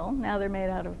tile. Now they're made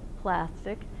out of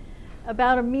plastic.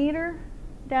 About a meter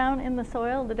down in the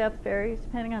soil. The depth varies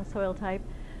depending on soil type.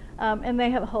 And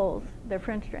they have holes. They're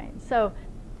French drains. So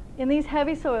in these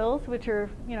heavy soils, which are,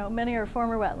 many are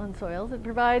former wetland soils, it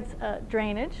provides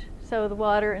drainage. So the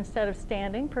water, instead of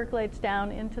standing, percolates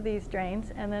down into these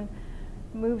drains and then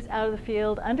moves out of the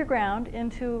field underground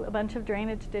into a bunch of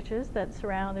drainage ditches that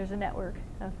surround. There's a network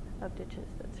of ditches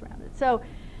that surround it. So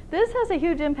this has a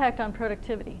huge impact on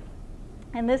productivity.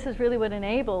 And this is really what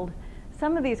enabled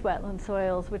some of these wetland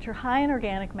soils, which are high in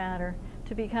organic matter,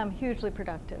 to become hugely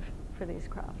productive for these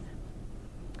crops.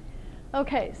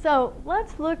 Okay, so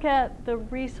let's look at the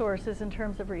resources in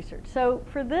terms of research. So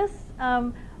for this,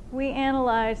 we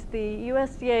analyzed the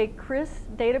USDA CRIS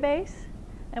database,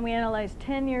 and we analyzed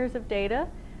 10 years of data,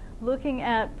 looking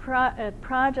at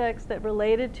projects that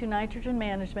related to nitrogen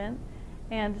management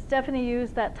And Stephanie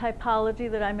used that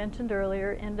typology that I mentioned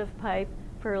earlier, end of pipe,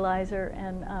 fertilizer,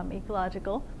 and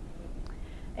ecological.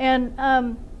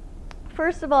 And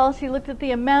first of all, she looked at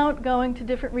the amount going to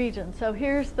different regions. So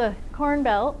here's the Corn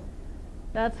Belt.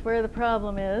 That's where the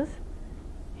problem is.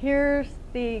 Here's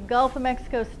the Gulf of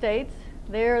Mexico states.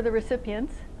 They're the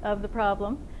recipients of the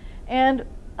problem. And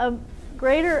a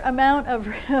greater amount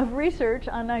of research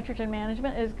on nitrogen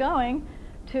management is going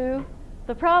to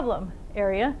the problem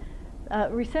area,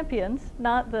 recipients,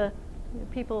 not the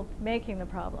people making the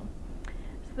problem.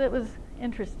 So that was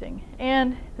interesting.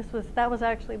 And that was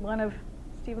actually one of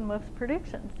Stephen Wolf's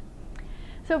predictions.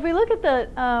 So if we look at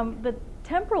the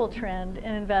temporal trend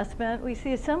in investment, we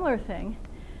see a similar thing.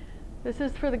 This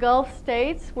is for the Gulf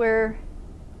states, where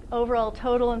overall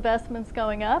total investment's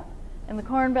going up, and the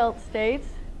Corn Belt states,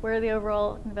 where the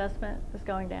overall investment is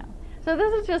going down. So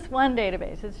this is just one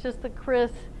database. It's just the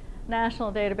CRIS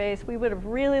national database. We would have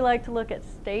really liked to look at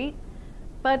state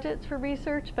budgets for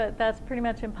research, but that's pretty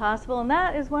much impossible. And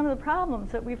that is one of the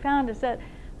problems that we found, is that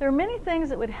there are many things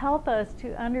that would help us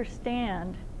to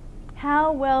understand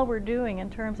how well we're doing in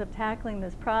terms of tackling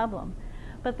this problem,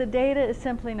 but the data is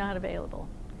simply not available.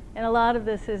 And a lot of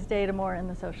this is data more in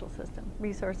the social system,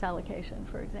 resource allocation,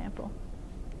 for example.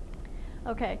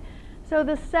 Okay, so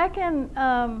the second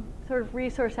sort of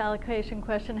resource allocation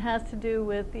question has to do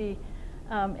with the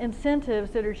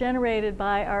incentives that are generated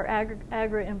by our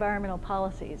agri-environmental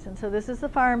policies. And so this is the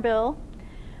Farm Bill,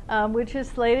 which is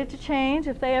slated to change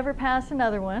if they ever pass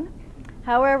another one.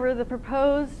 However, the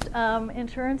proposed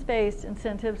insurance-based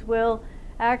incentives will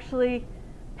actually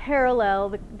parallel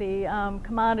the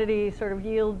commodity sort of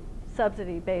yield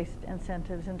subsidy-based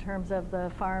incentives in terms of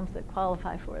the farms that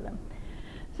qualify for them.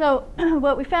 So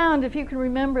what we found, if you can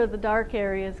remember the dark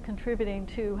areas contributing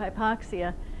to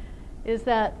hypoxia, is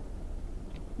that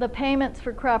the payments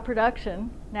for crop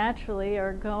production naturally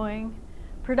are going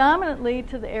predominantly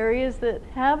to the areas that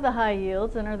have the high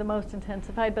yields and are the most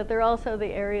intensified, but they're also the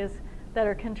areas that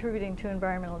are contributing to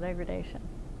environmental degradation.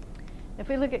 If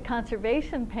we look at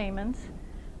conservation payments,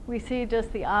 we see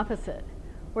just the opposite,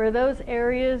 where those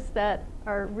areas that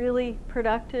are really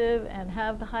productive and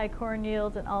have the high corn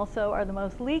yields and also are the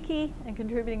most leaky and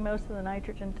contributing most of the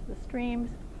nitrogen to the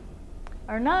streams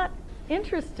are not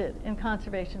interested in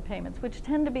conservation payments, which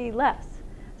tend to be less.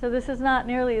 So this is not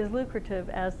nearly as lucrative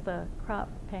as the crop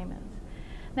payments.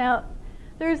 Now,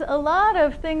 there's a lot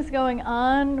of things going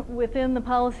on within the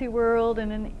policy world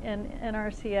and in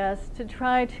NRCS to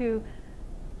try to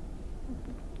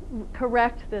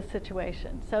correct this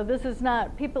situation. So this is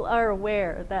not, people are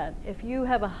aware that if you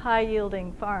have a high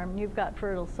yielding farm, you've got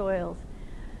fertile soils,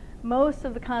 most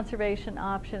of the conservation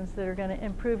options that are going to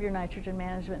improve your nitrogen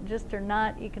management just are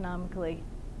not economically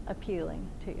appealing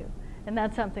to you. And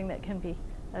that's something that can be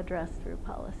addressed through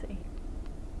policy.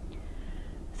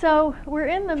 So we're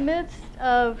in the midst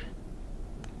of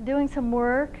doing some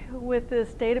work with this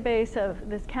database, of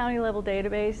this county level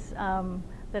database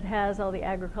that has all the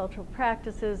agricultural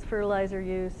practices, fertilizer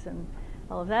use, and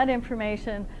all of that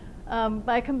information,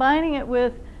 by combining it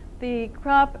with the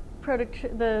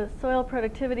the soil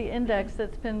productivity index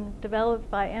that's been developed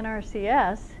by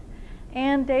NRCS,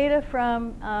 and data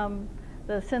from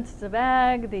the Census of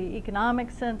Ag, the economic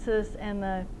census, and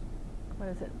the, what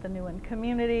is it, the new one,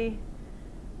 community,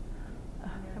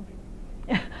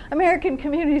 American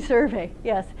Community Survey,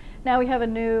 yes. Now we have a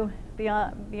new,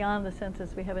 beyond the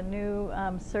census, we have a new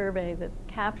survey that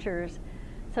captures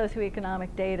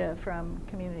socioeconomic data from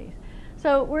communities.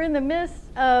 So we're in the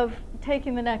midst of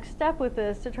taking the next step with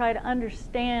this to try to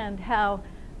understand how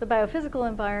the biophysical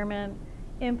environment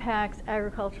impacts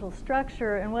agricultural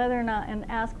structure and whether or not, and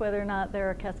ask whether or not there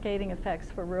are cascading effects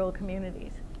for rural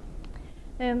communities.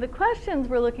 And the questions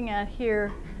we're looking at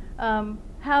here,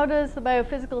 how does the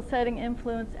biophysical setting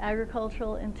influence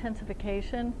agricultural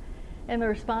intensification and the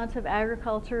response of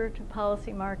agriculture to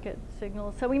policy market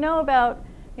signals? So we know about,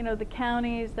 the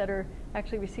counties that are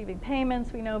actually receiving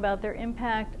payments. We know about their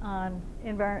impact on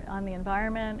the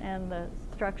environment and the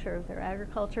structure of their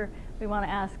agriculture. We want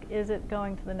to ask, is it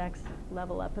going to the next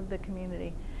level up of the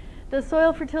community? Does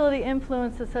soil fertility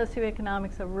influence the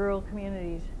socioeconomics of rural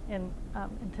communities in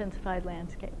intensified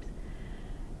landscapes?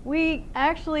 We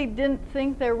actually didn't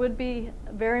think there would be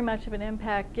very much of an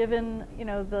impact given,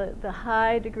 the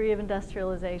high degree of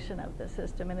industrialization of the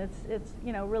system and its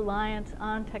reliance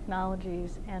on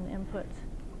technologies and inputs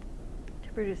to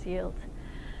produce yields.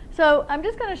 So I'm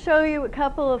just going to show you a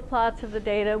couple of plots of the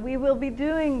data. We will be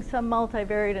doing some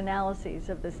multivariate analyses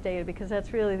of this data because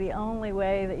that's really the only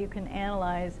way that you can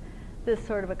analyze this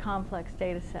sort of a complex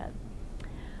data set.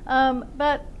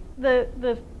 But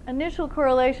the initial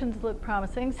correlations look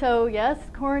promising. So yes,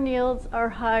 corn yields are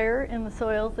higher in the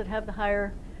soils that have the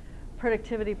higher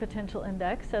productivity potential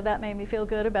index. So that made me feel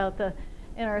good about the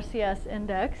NRCS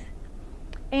index.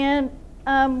 And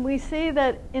we see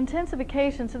that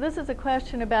intensification, so this is a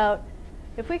question about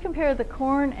if we compare the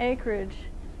corn acreage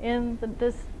in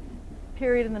this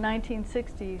period in the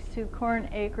 1960s to corn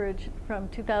acreage from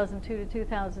 2002 to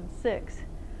 2006,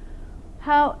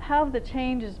 how have the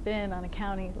changes been on a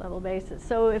county level basis?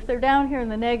 So if they're down here in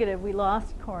the negative, we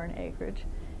lost corn acreage.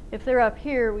 If they're up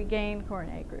here, we gained corn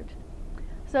acreage.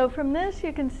 So from this,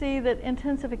 you can see that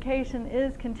intensification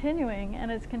is continuing,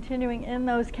 and it's continuing in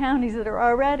those counties that are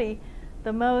already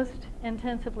the most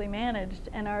intensively managed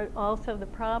and are also the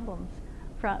problem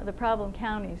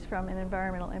counties from an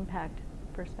environmental impact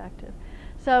perspective.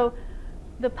 So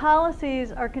the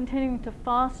policies are continuing to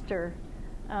foster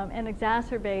and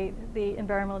exacerbate the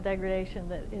environmental degradation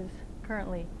that is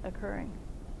currently occurring.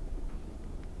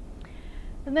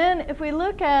 And then if we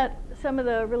look at some of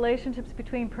the relationships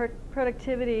between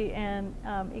productivity and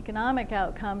economic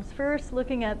outcomes, first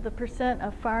looking at the percent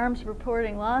of farms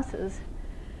reporting losses,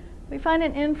 we find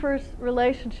an inverse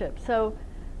relationship. So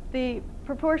the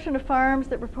proportion of farms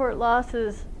that report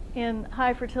losses in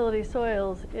high fertility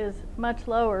soils is much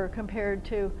lower compared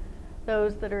to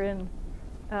those that are in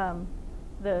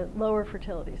the lower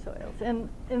fertility soils. And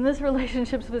this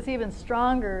relationship was even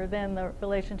stronger than the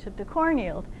relationship to corn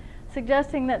yield,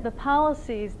 suggesting that the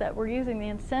policies that we're using, the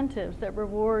incentives that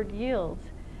reward yields,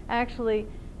 actually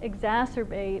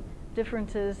exacerbate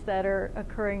differences that are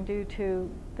occurring due to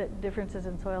the differences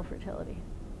in soil fertility.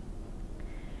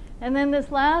 And then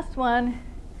this last one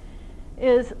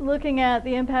is looking at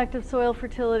the impact of soil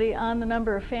fertility on the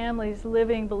number of families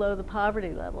living below the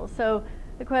poverty level. So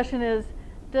the question is,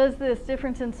 does this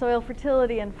difference in soil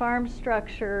fertility and farm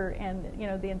structure and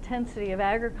the intensity of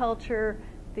agriculture,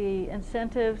 the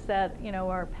incentives that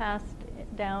are passed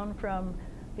down from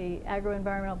the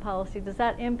agro-environmental policy, does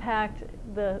that impact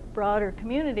the broader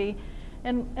community?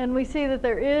 And we see that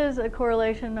there is a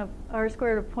correlation of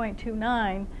R² of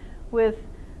 0.29 with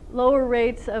lower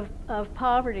rates of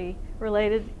poverty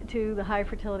related to the high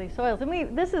fertility soils.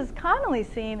 And this is commonly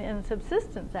seen in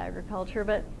subsistence agriculture,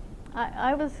 but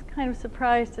I was kind of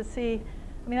surprised to see,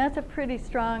 that's a pretty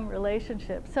strong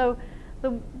relationship. So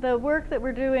the work that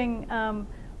we're doing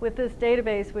with this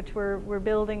database, which we're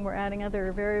building, we're adding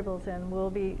other variables in, we'll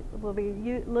be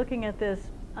looking at this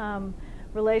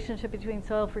relationship between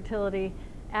soil fertility,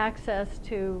 access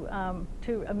to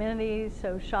amenities,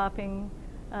 so shopping,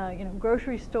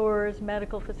 grocery stores,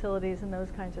 medical facilities, and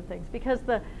those kinds of things. Because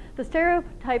the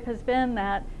stereotype has been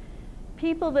that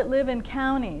people that live in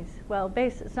counties,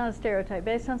 it's not a stereotype,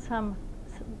 based on some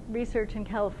research in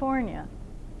California,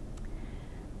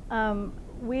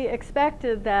 we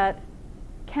expected that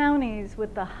counties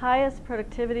with the highest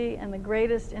productivity and the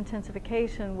greatest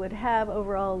intensification would have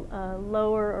overall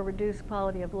lower or reduced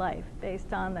quality of life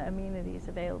based on the amenities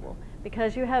available,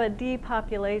 because you have a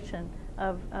depopulation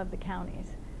of the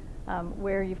counties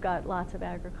where you've got lots of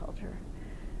agriculture.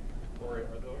 Laurie,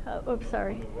 Oops,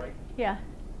 sorry. On the right, yeah.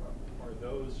 Are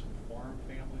those farm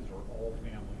families or all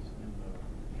families in the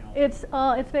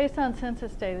county? It's based on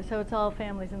census data, so it's all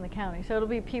families in the county. So it'll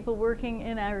be people working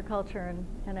in agriculture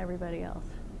and everybody else.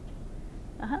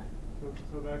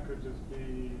 So that could just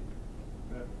be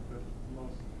that the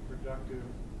most productive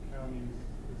counties,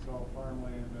 it's all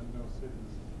farmland and no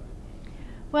cities.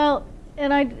 Well,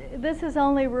 this is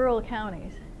only rural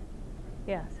counties.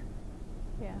 Yes.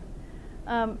 Yeah.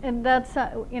 And that's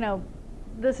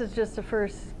this is just a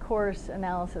first course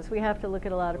analysis. We have to look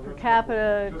at a lot of per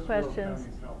capita questions.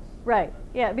 Right.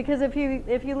 Yeah, because if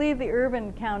you leave the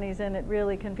urban counties in, it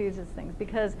really confuses things,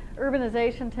 because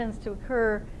urbanization tends to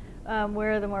occur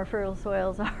where the more fertile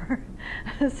soils are.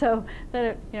 So that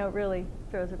it really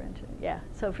throws a wrench in it. Yeah.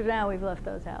 So for now we've left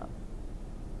those out.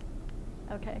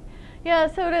 Okay. Yeah,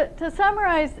 so to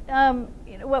summarize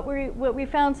what we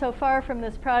found so far from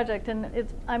this project, and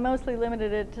I mostly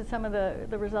limited it to some of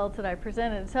the results that I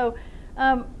presented. So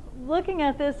looking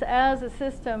at this as a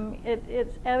system,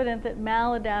 it's evident that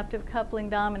maladaptive coupling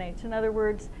dominates. In other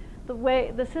words, the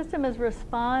way the system is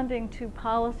responding to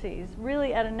policies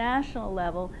really at a national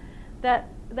level that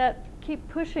keep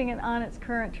pushing it on its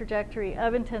current trajectory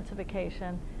of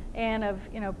intensification and of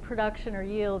production or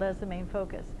yield as the main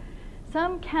focus.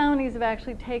 Some counties have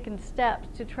actually taken steps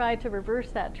to try to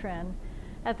reverse that trend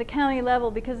at the county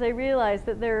level, because they realize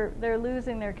that they're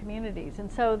losing their communities. And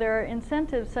so there are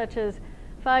incentives such as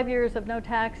 5 years of no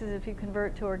taxes if you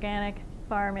convert to organic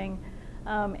farming.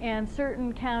 And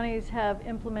certain counties have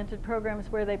implemented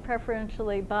programs where they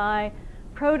preferentially buy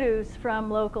produce from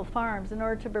local farms in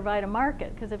order to provide a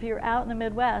market. Because if you're out in the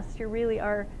Midwest, you really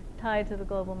are tied to the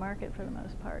global market for the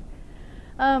most part.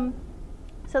 And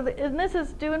this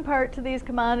is due in part to these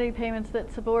commodity payments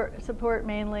that support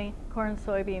mainly corn and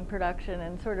soybean production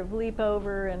and sort of leap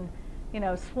over and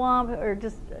swamp or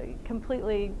just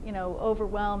completely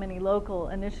overwhelm any local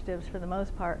initiatives for the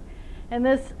most part. And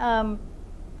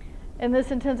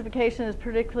this intensification is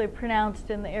particularly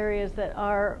pronounced in the areas that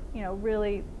are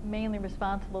really mainly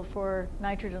responsible for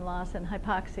nitrogen loss and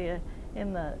hypoxia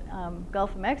in the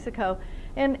Gulf of Mexico.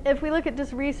 And if we look at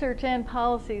just research and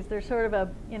policies, there's sort of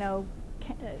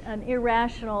an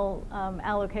irrational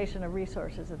allocation of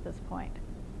resources at this point,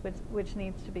 which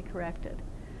needs to be corrected.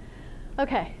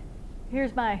 Okay,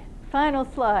 here's my final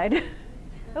slide.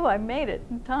 Oh, I made it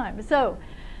in time. So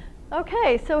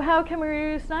how can we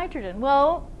reduce nitrogen?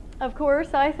 Well, of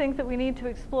course, I think that we need to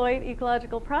exploit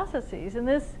ecological processes, and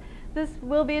this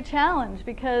will be a challenge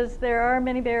because there are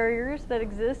many barriers that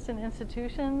exist in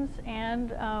institutions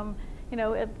and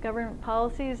at government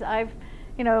policies.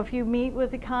 If you meet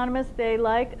with economists, they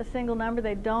like a single number.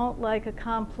 They don't like a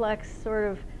complex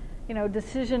sort of,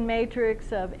 decision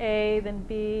matrix of A, then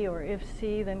B, or if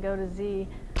C, then go to Z.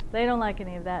 They don't like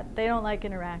any of that. They don't like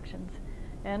interactions.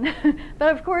 And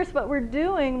but of course, what we're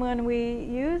doing when we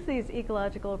use these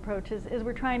ecological approaches is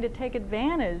we're trying to take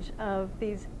advantage of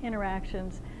these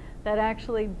interactions that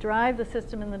actually drive the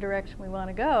system in the direction we want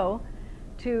to go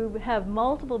to have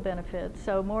multiple benefits,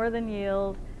 so more than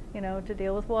yield, to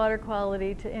deal with water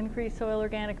quality, to increase soil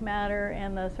organic matter,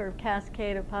 and the sort of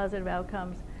cascade of positive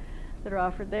outcomes that are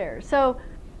offered there. So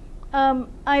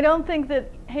I don't think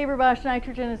that Haber-Bosch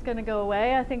nitrogen is going to go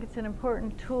away. I think it's an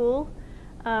important tool,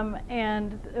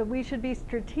 and we should be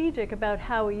strategic about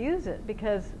how we use it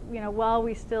because, while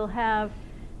we still have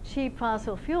cheap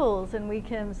fossil fuels and we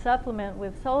can supplement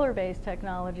with solar-based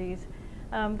technologies,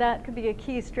 that could be a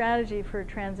key strategy for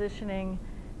transitioning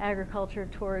agriculture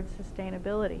towards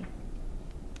sustainability.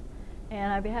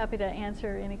 And I'd be happy to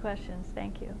answer any questions.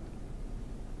 Thank you.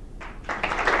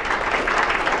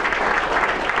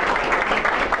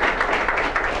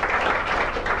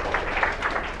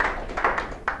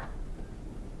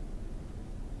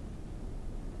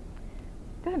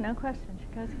 Good, no questions. You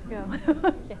guys can go.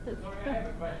 Yes. Laurie, I have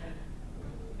a question.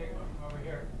 Take one from over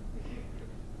here.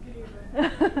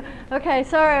 Okay,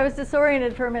 sorry, I was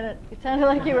disoriented for a minute. It sounded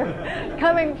like you were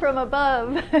coming from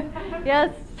above.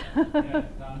 Yes? Yes,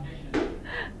 mission.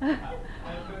 I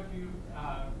took you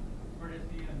for to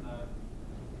see in the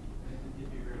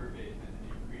Mississippi River Basin an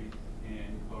increase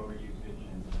in clover usage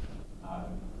and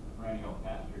perennial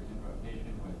pastures in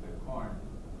rotation with the corn.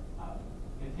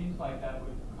 It seems like that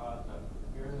would cause a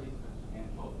fairly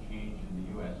substantial change in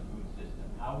the U.S. food system.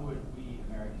 How would we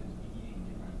Americans be eating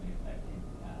differently if that came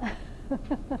to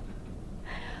pass?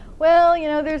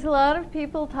 Well, there's a lot of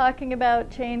people talking about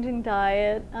changing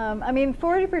diet.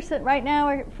 40% right now,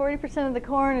 40% of the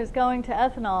corn is going to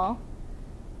ethanol.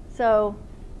 So,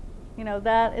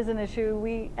 that is an issue.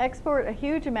 We export a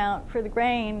huge amount for the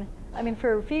grain,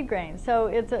 for feed grain. So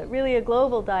it's really a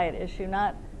global diet issue,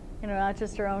 not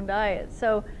just our own diet.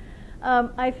 So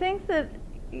I think that,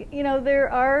 there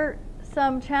are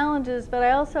some challenges, but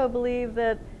I also believe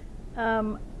that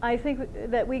I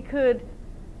think that we could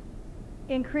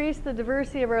increase the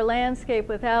diversity of our landscape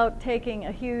without taking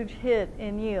a huge hit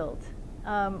in yield.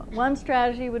 One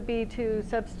strategy would be to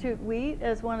substitute wheat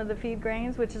as one of the feed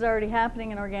grains, which is already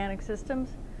happening in organic systems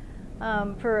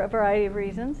for a variety of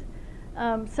reasons.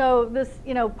 So this,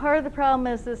 part of the problem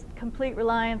is this complete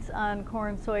reliance on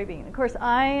corn, soybean. Of course,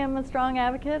 I am a strong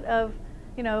advocate of,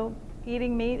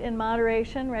 eating meat in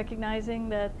moderation, recognizing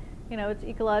that, it's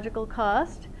ecological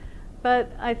cost.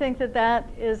 But I think that that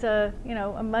is a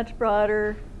much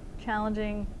broader,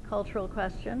 challenging cultural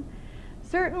question.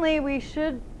 Certainly, we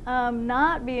should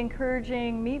not be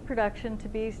encouraging meat production to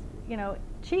be,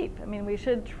 cheap. We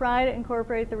should try to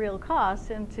incorporate the real costs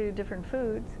into different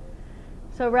foods.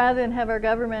 So rather than have our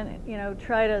government,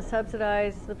 try to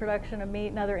subsidize the production of meat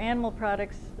and other animal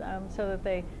products so that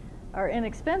they are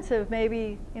inexpensive,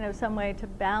 maybe some way to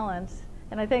balance.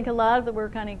 And I think a lot of the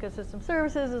work on ecosystem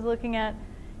services is looking at,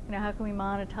 how can we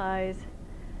monetize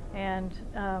and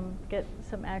get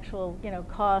some actual,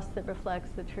 cost that reflects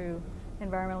the true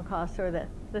environmental costs or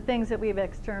the things that we've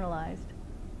externalized.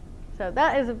 So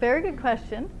that is a very good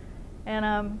question,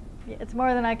 and it's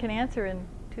more than I can answer in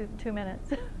two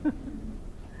minutes.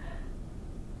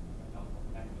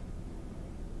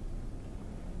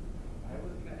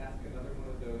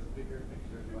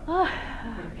 Oh,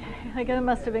 okay. I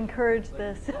must have encouraged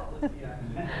this. Policy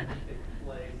action take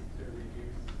place to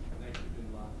reduce nitrogen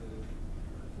losses.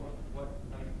 What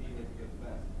might be the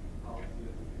best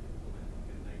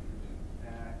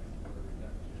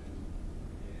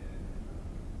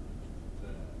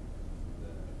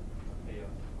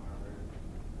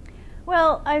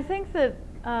Well, I think that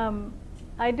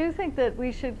I do think that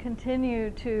we should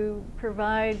continue to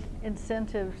provide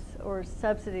incentives or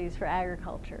subsidies for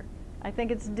agriculture. I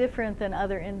think it's different than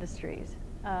other industries,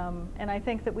 and I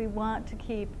think that we want to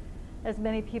keep as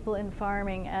many people in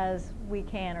farming as we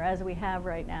can, or as we have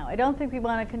right now. I don't think we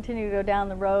want to continue to go down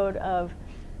the road of,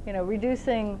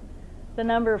 reducing the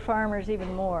number of farmers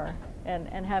even more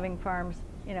and having farms,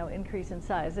 increase in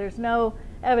size. There's no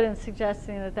evidence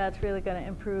suggesting that that's really going to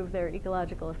improve their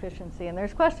ecological efficiency, and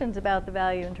there's questions about the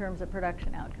value in terms of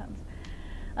production outcomes.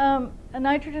 A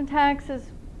nitrogen tax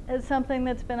is something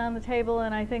that's been on the table,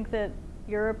 and I think that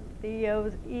Europe,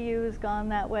 the EU has gone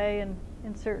that way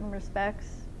in certain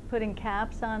respects, putting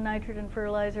caps on nitrogen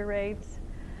fertilizer rates.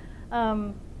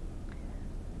 I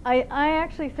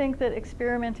actually think that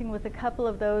experimenting with a couple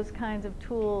of those kinds of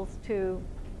tools to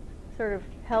sort of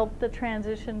help the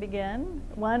transition begin.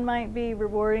 One might be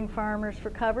rewarding farmers for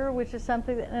cover, which is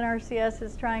something that NRCS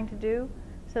is trying to do.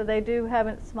 So they do have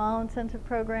a small incentive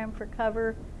program for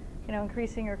cover,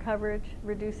 increasing your coverage,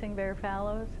 reducing bare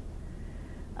fallows.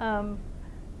 I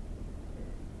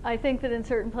think that in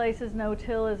certain places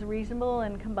no-till is reasonable,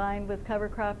 and combined with cover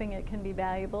cropping it can be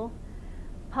valuable.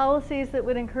 Policies that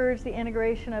would encourage the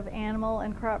integration of animal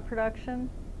and crop production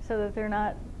so that they're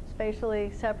not spatially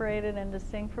separated and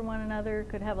distinct from one another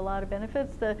could have a lot of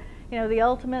benefits. The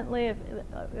ultimately,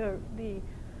 the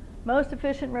most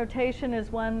efficient rotation is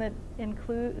one that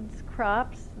includes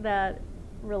crops that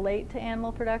relate to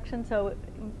animal production. So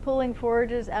pulling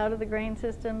forages out of the grain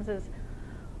systems is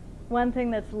one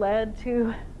thing that's led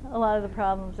to a lot of the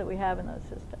problems that we have in those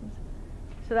systems.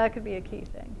 So that could be a key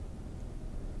thing.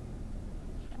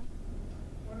 I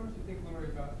wonder what you think, Laurie,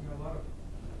 about a lot of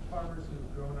farmers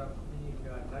who've grown up being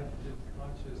nitrogen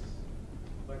conscious,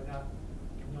 but not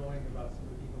knowing about some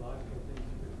of the ecological things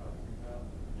that you're talking about.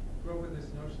 Grow up with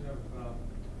this notion of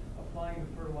applying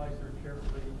the fertilizer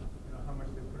carefully, how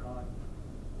much they put on,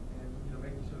 and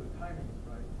making sure the timing is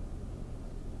right.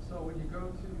 So when you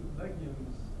go to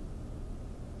legumes,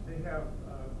 they have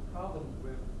problems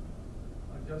with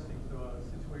adjusting to a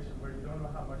situation where you don't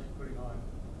know how much you're putting on.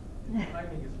 And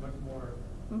timing is much more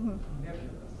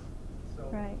nebulous. So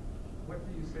what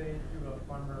do you say to a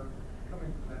farmer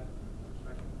coming from that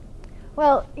perspective?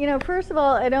 Well, first of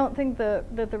all, I don't think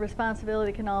that the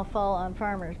responsibility can all fall on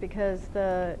farmers, because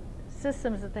the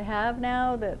systems that they have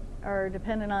now that are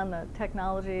dependent on the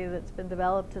technology that's been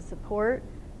developed to support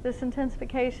this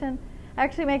intensification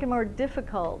actually make it more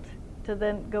difficult to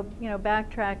then go,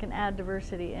 backtrack and add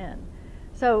diversity in.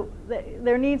 So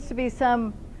there needs to be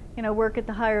some, work at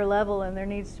the higher level, and there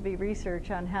needs to be research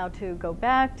on how to go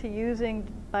back to using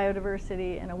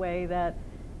biodiversity in a way that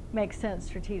makes sense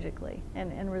strategically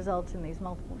and results in these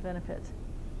multiple benefits.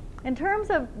 In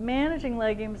terms of managing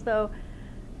legumes, though,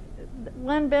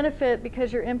 one benefit,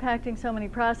 because you're impacting so many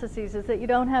processes, is that you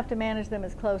don't have to manage them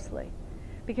as closely,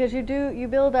 because you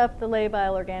build up the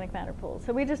labile organic matter pools.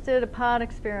 So we just did a pod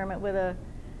experiment with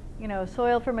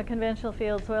soil from a conventional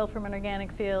field, soil from an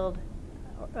organic field,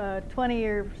 20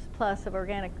 years plus of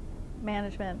organic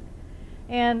management,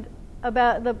 and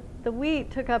about the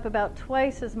wheat took up about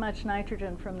twice as much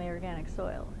nitrogen from the organic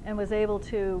soil and was able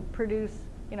to produce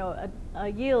a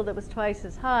yield that was twice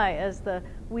as high as the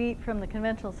wheat from the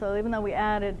conventional soil, even though we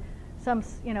added some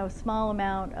small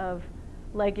amount of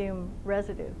legume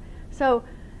residue. So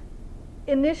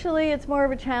initially it's more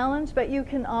of a challenge, but you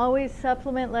can always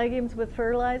supplement legumes with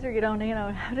fertilizer. You don't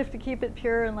have to keep it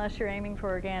pure unless you're aiming for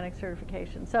organic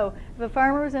certification. So if a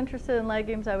farmer was interested in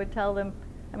legumes, I would tell them,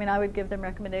 I would give them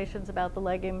recommendations about the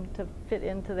legume to fit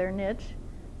into their niche,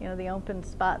 the open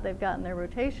spot they've got in their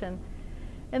rotation,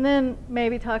 and then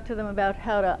maybe talk to them about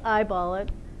how to eyeball it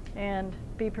and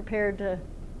be prepared to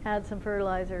add some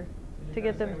fertilizer to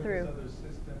get them through. With this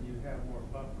other system, you have more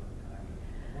buffer kind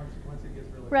of once it gets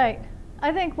really right. cold.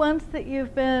 I think once that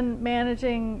you've been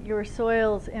managing your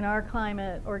soils in our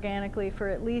climate organically for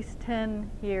at least 10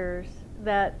 years,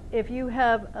 that if you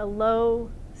have a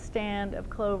low stand of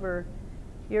clover,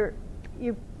 you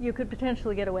could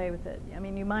potentially get away with it.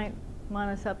 You might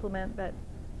want to supplement, but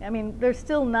there's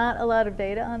still not a lot of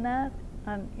data on that,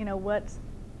 on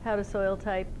how does soil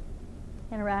type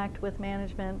interact with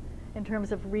management in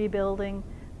terms of rebuilding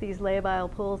these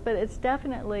labile pools. But it's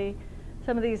definitely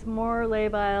some of these more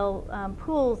labile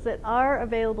pools that are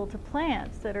available to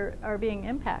plants that are being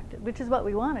impacted, which is what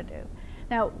we want to do.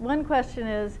 Now, one question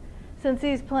is, since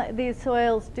these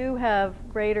soils do have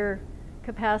greater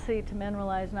capacity to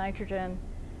mineralize nitrogen,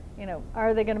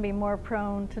 are they going to be more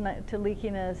prone to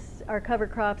leakiness? Are cover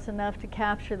crops enough to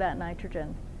capture that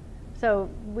nitrogen?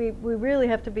 So we really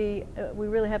have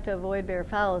to avoid bare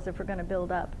fallows if we're going to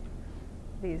build up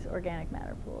these organic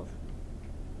matter pools.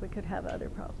 We could have other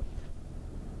problems.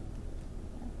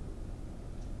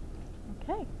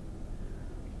 Okay.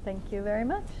 Thank you very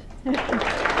much.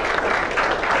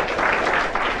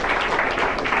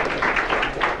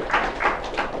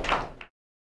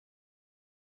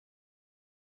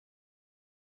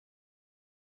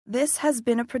 This has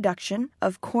been a production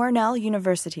of Cornell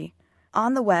University,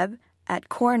 on the web at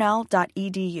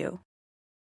cornell.edu.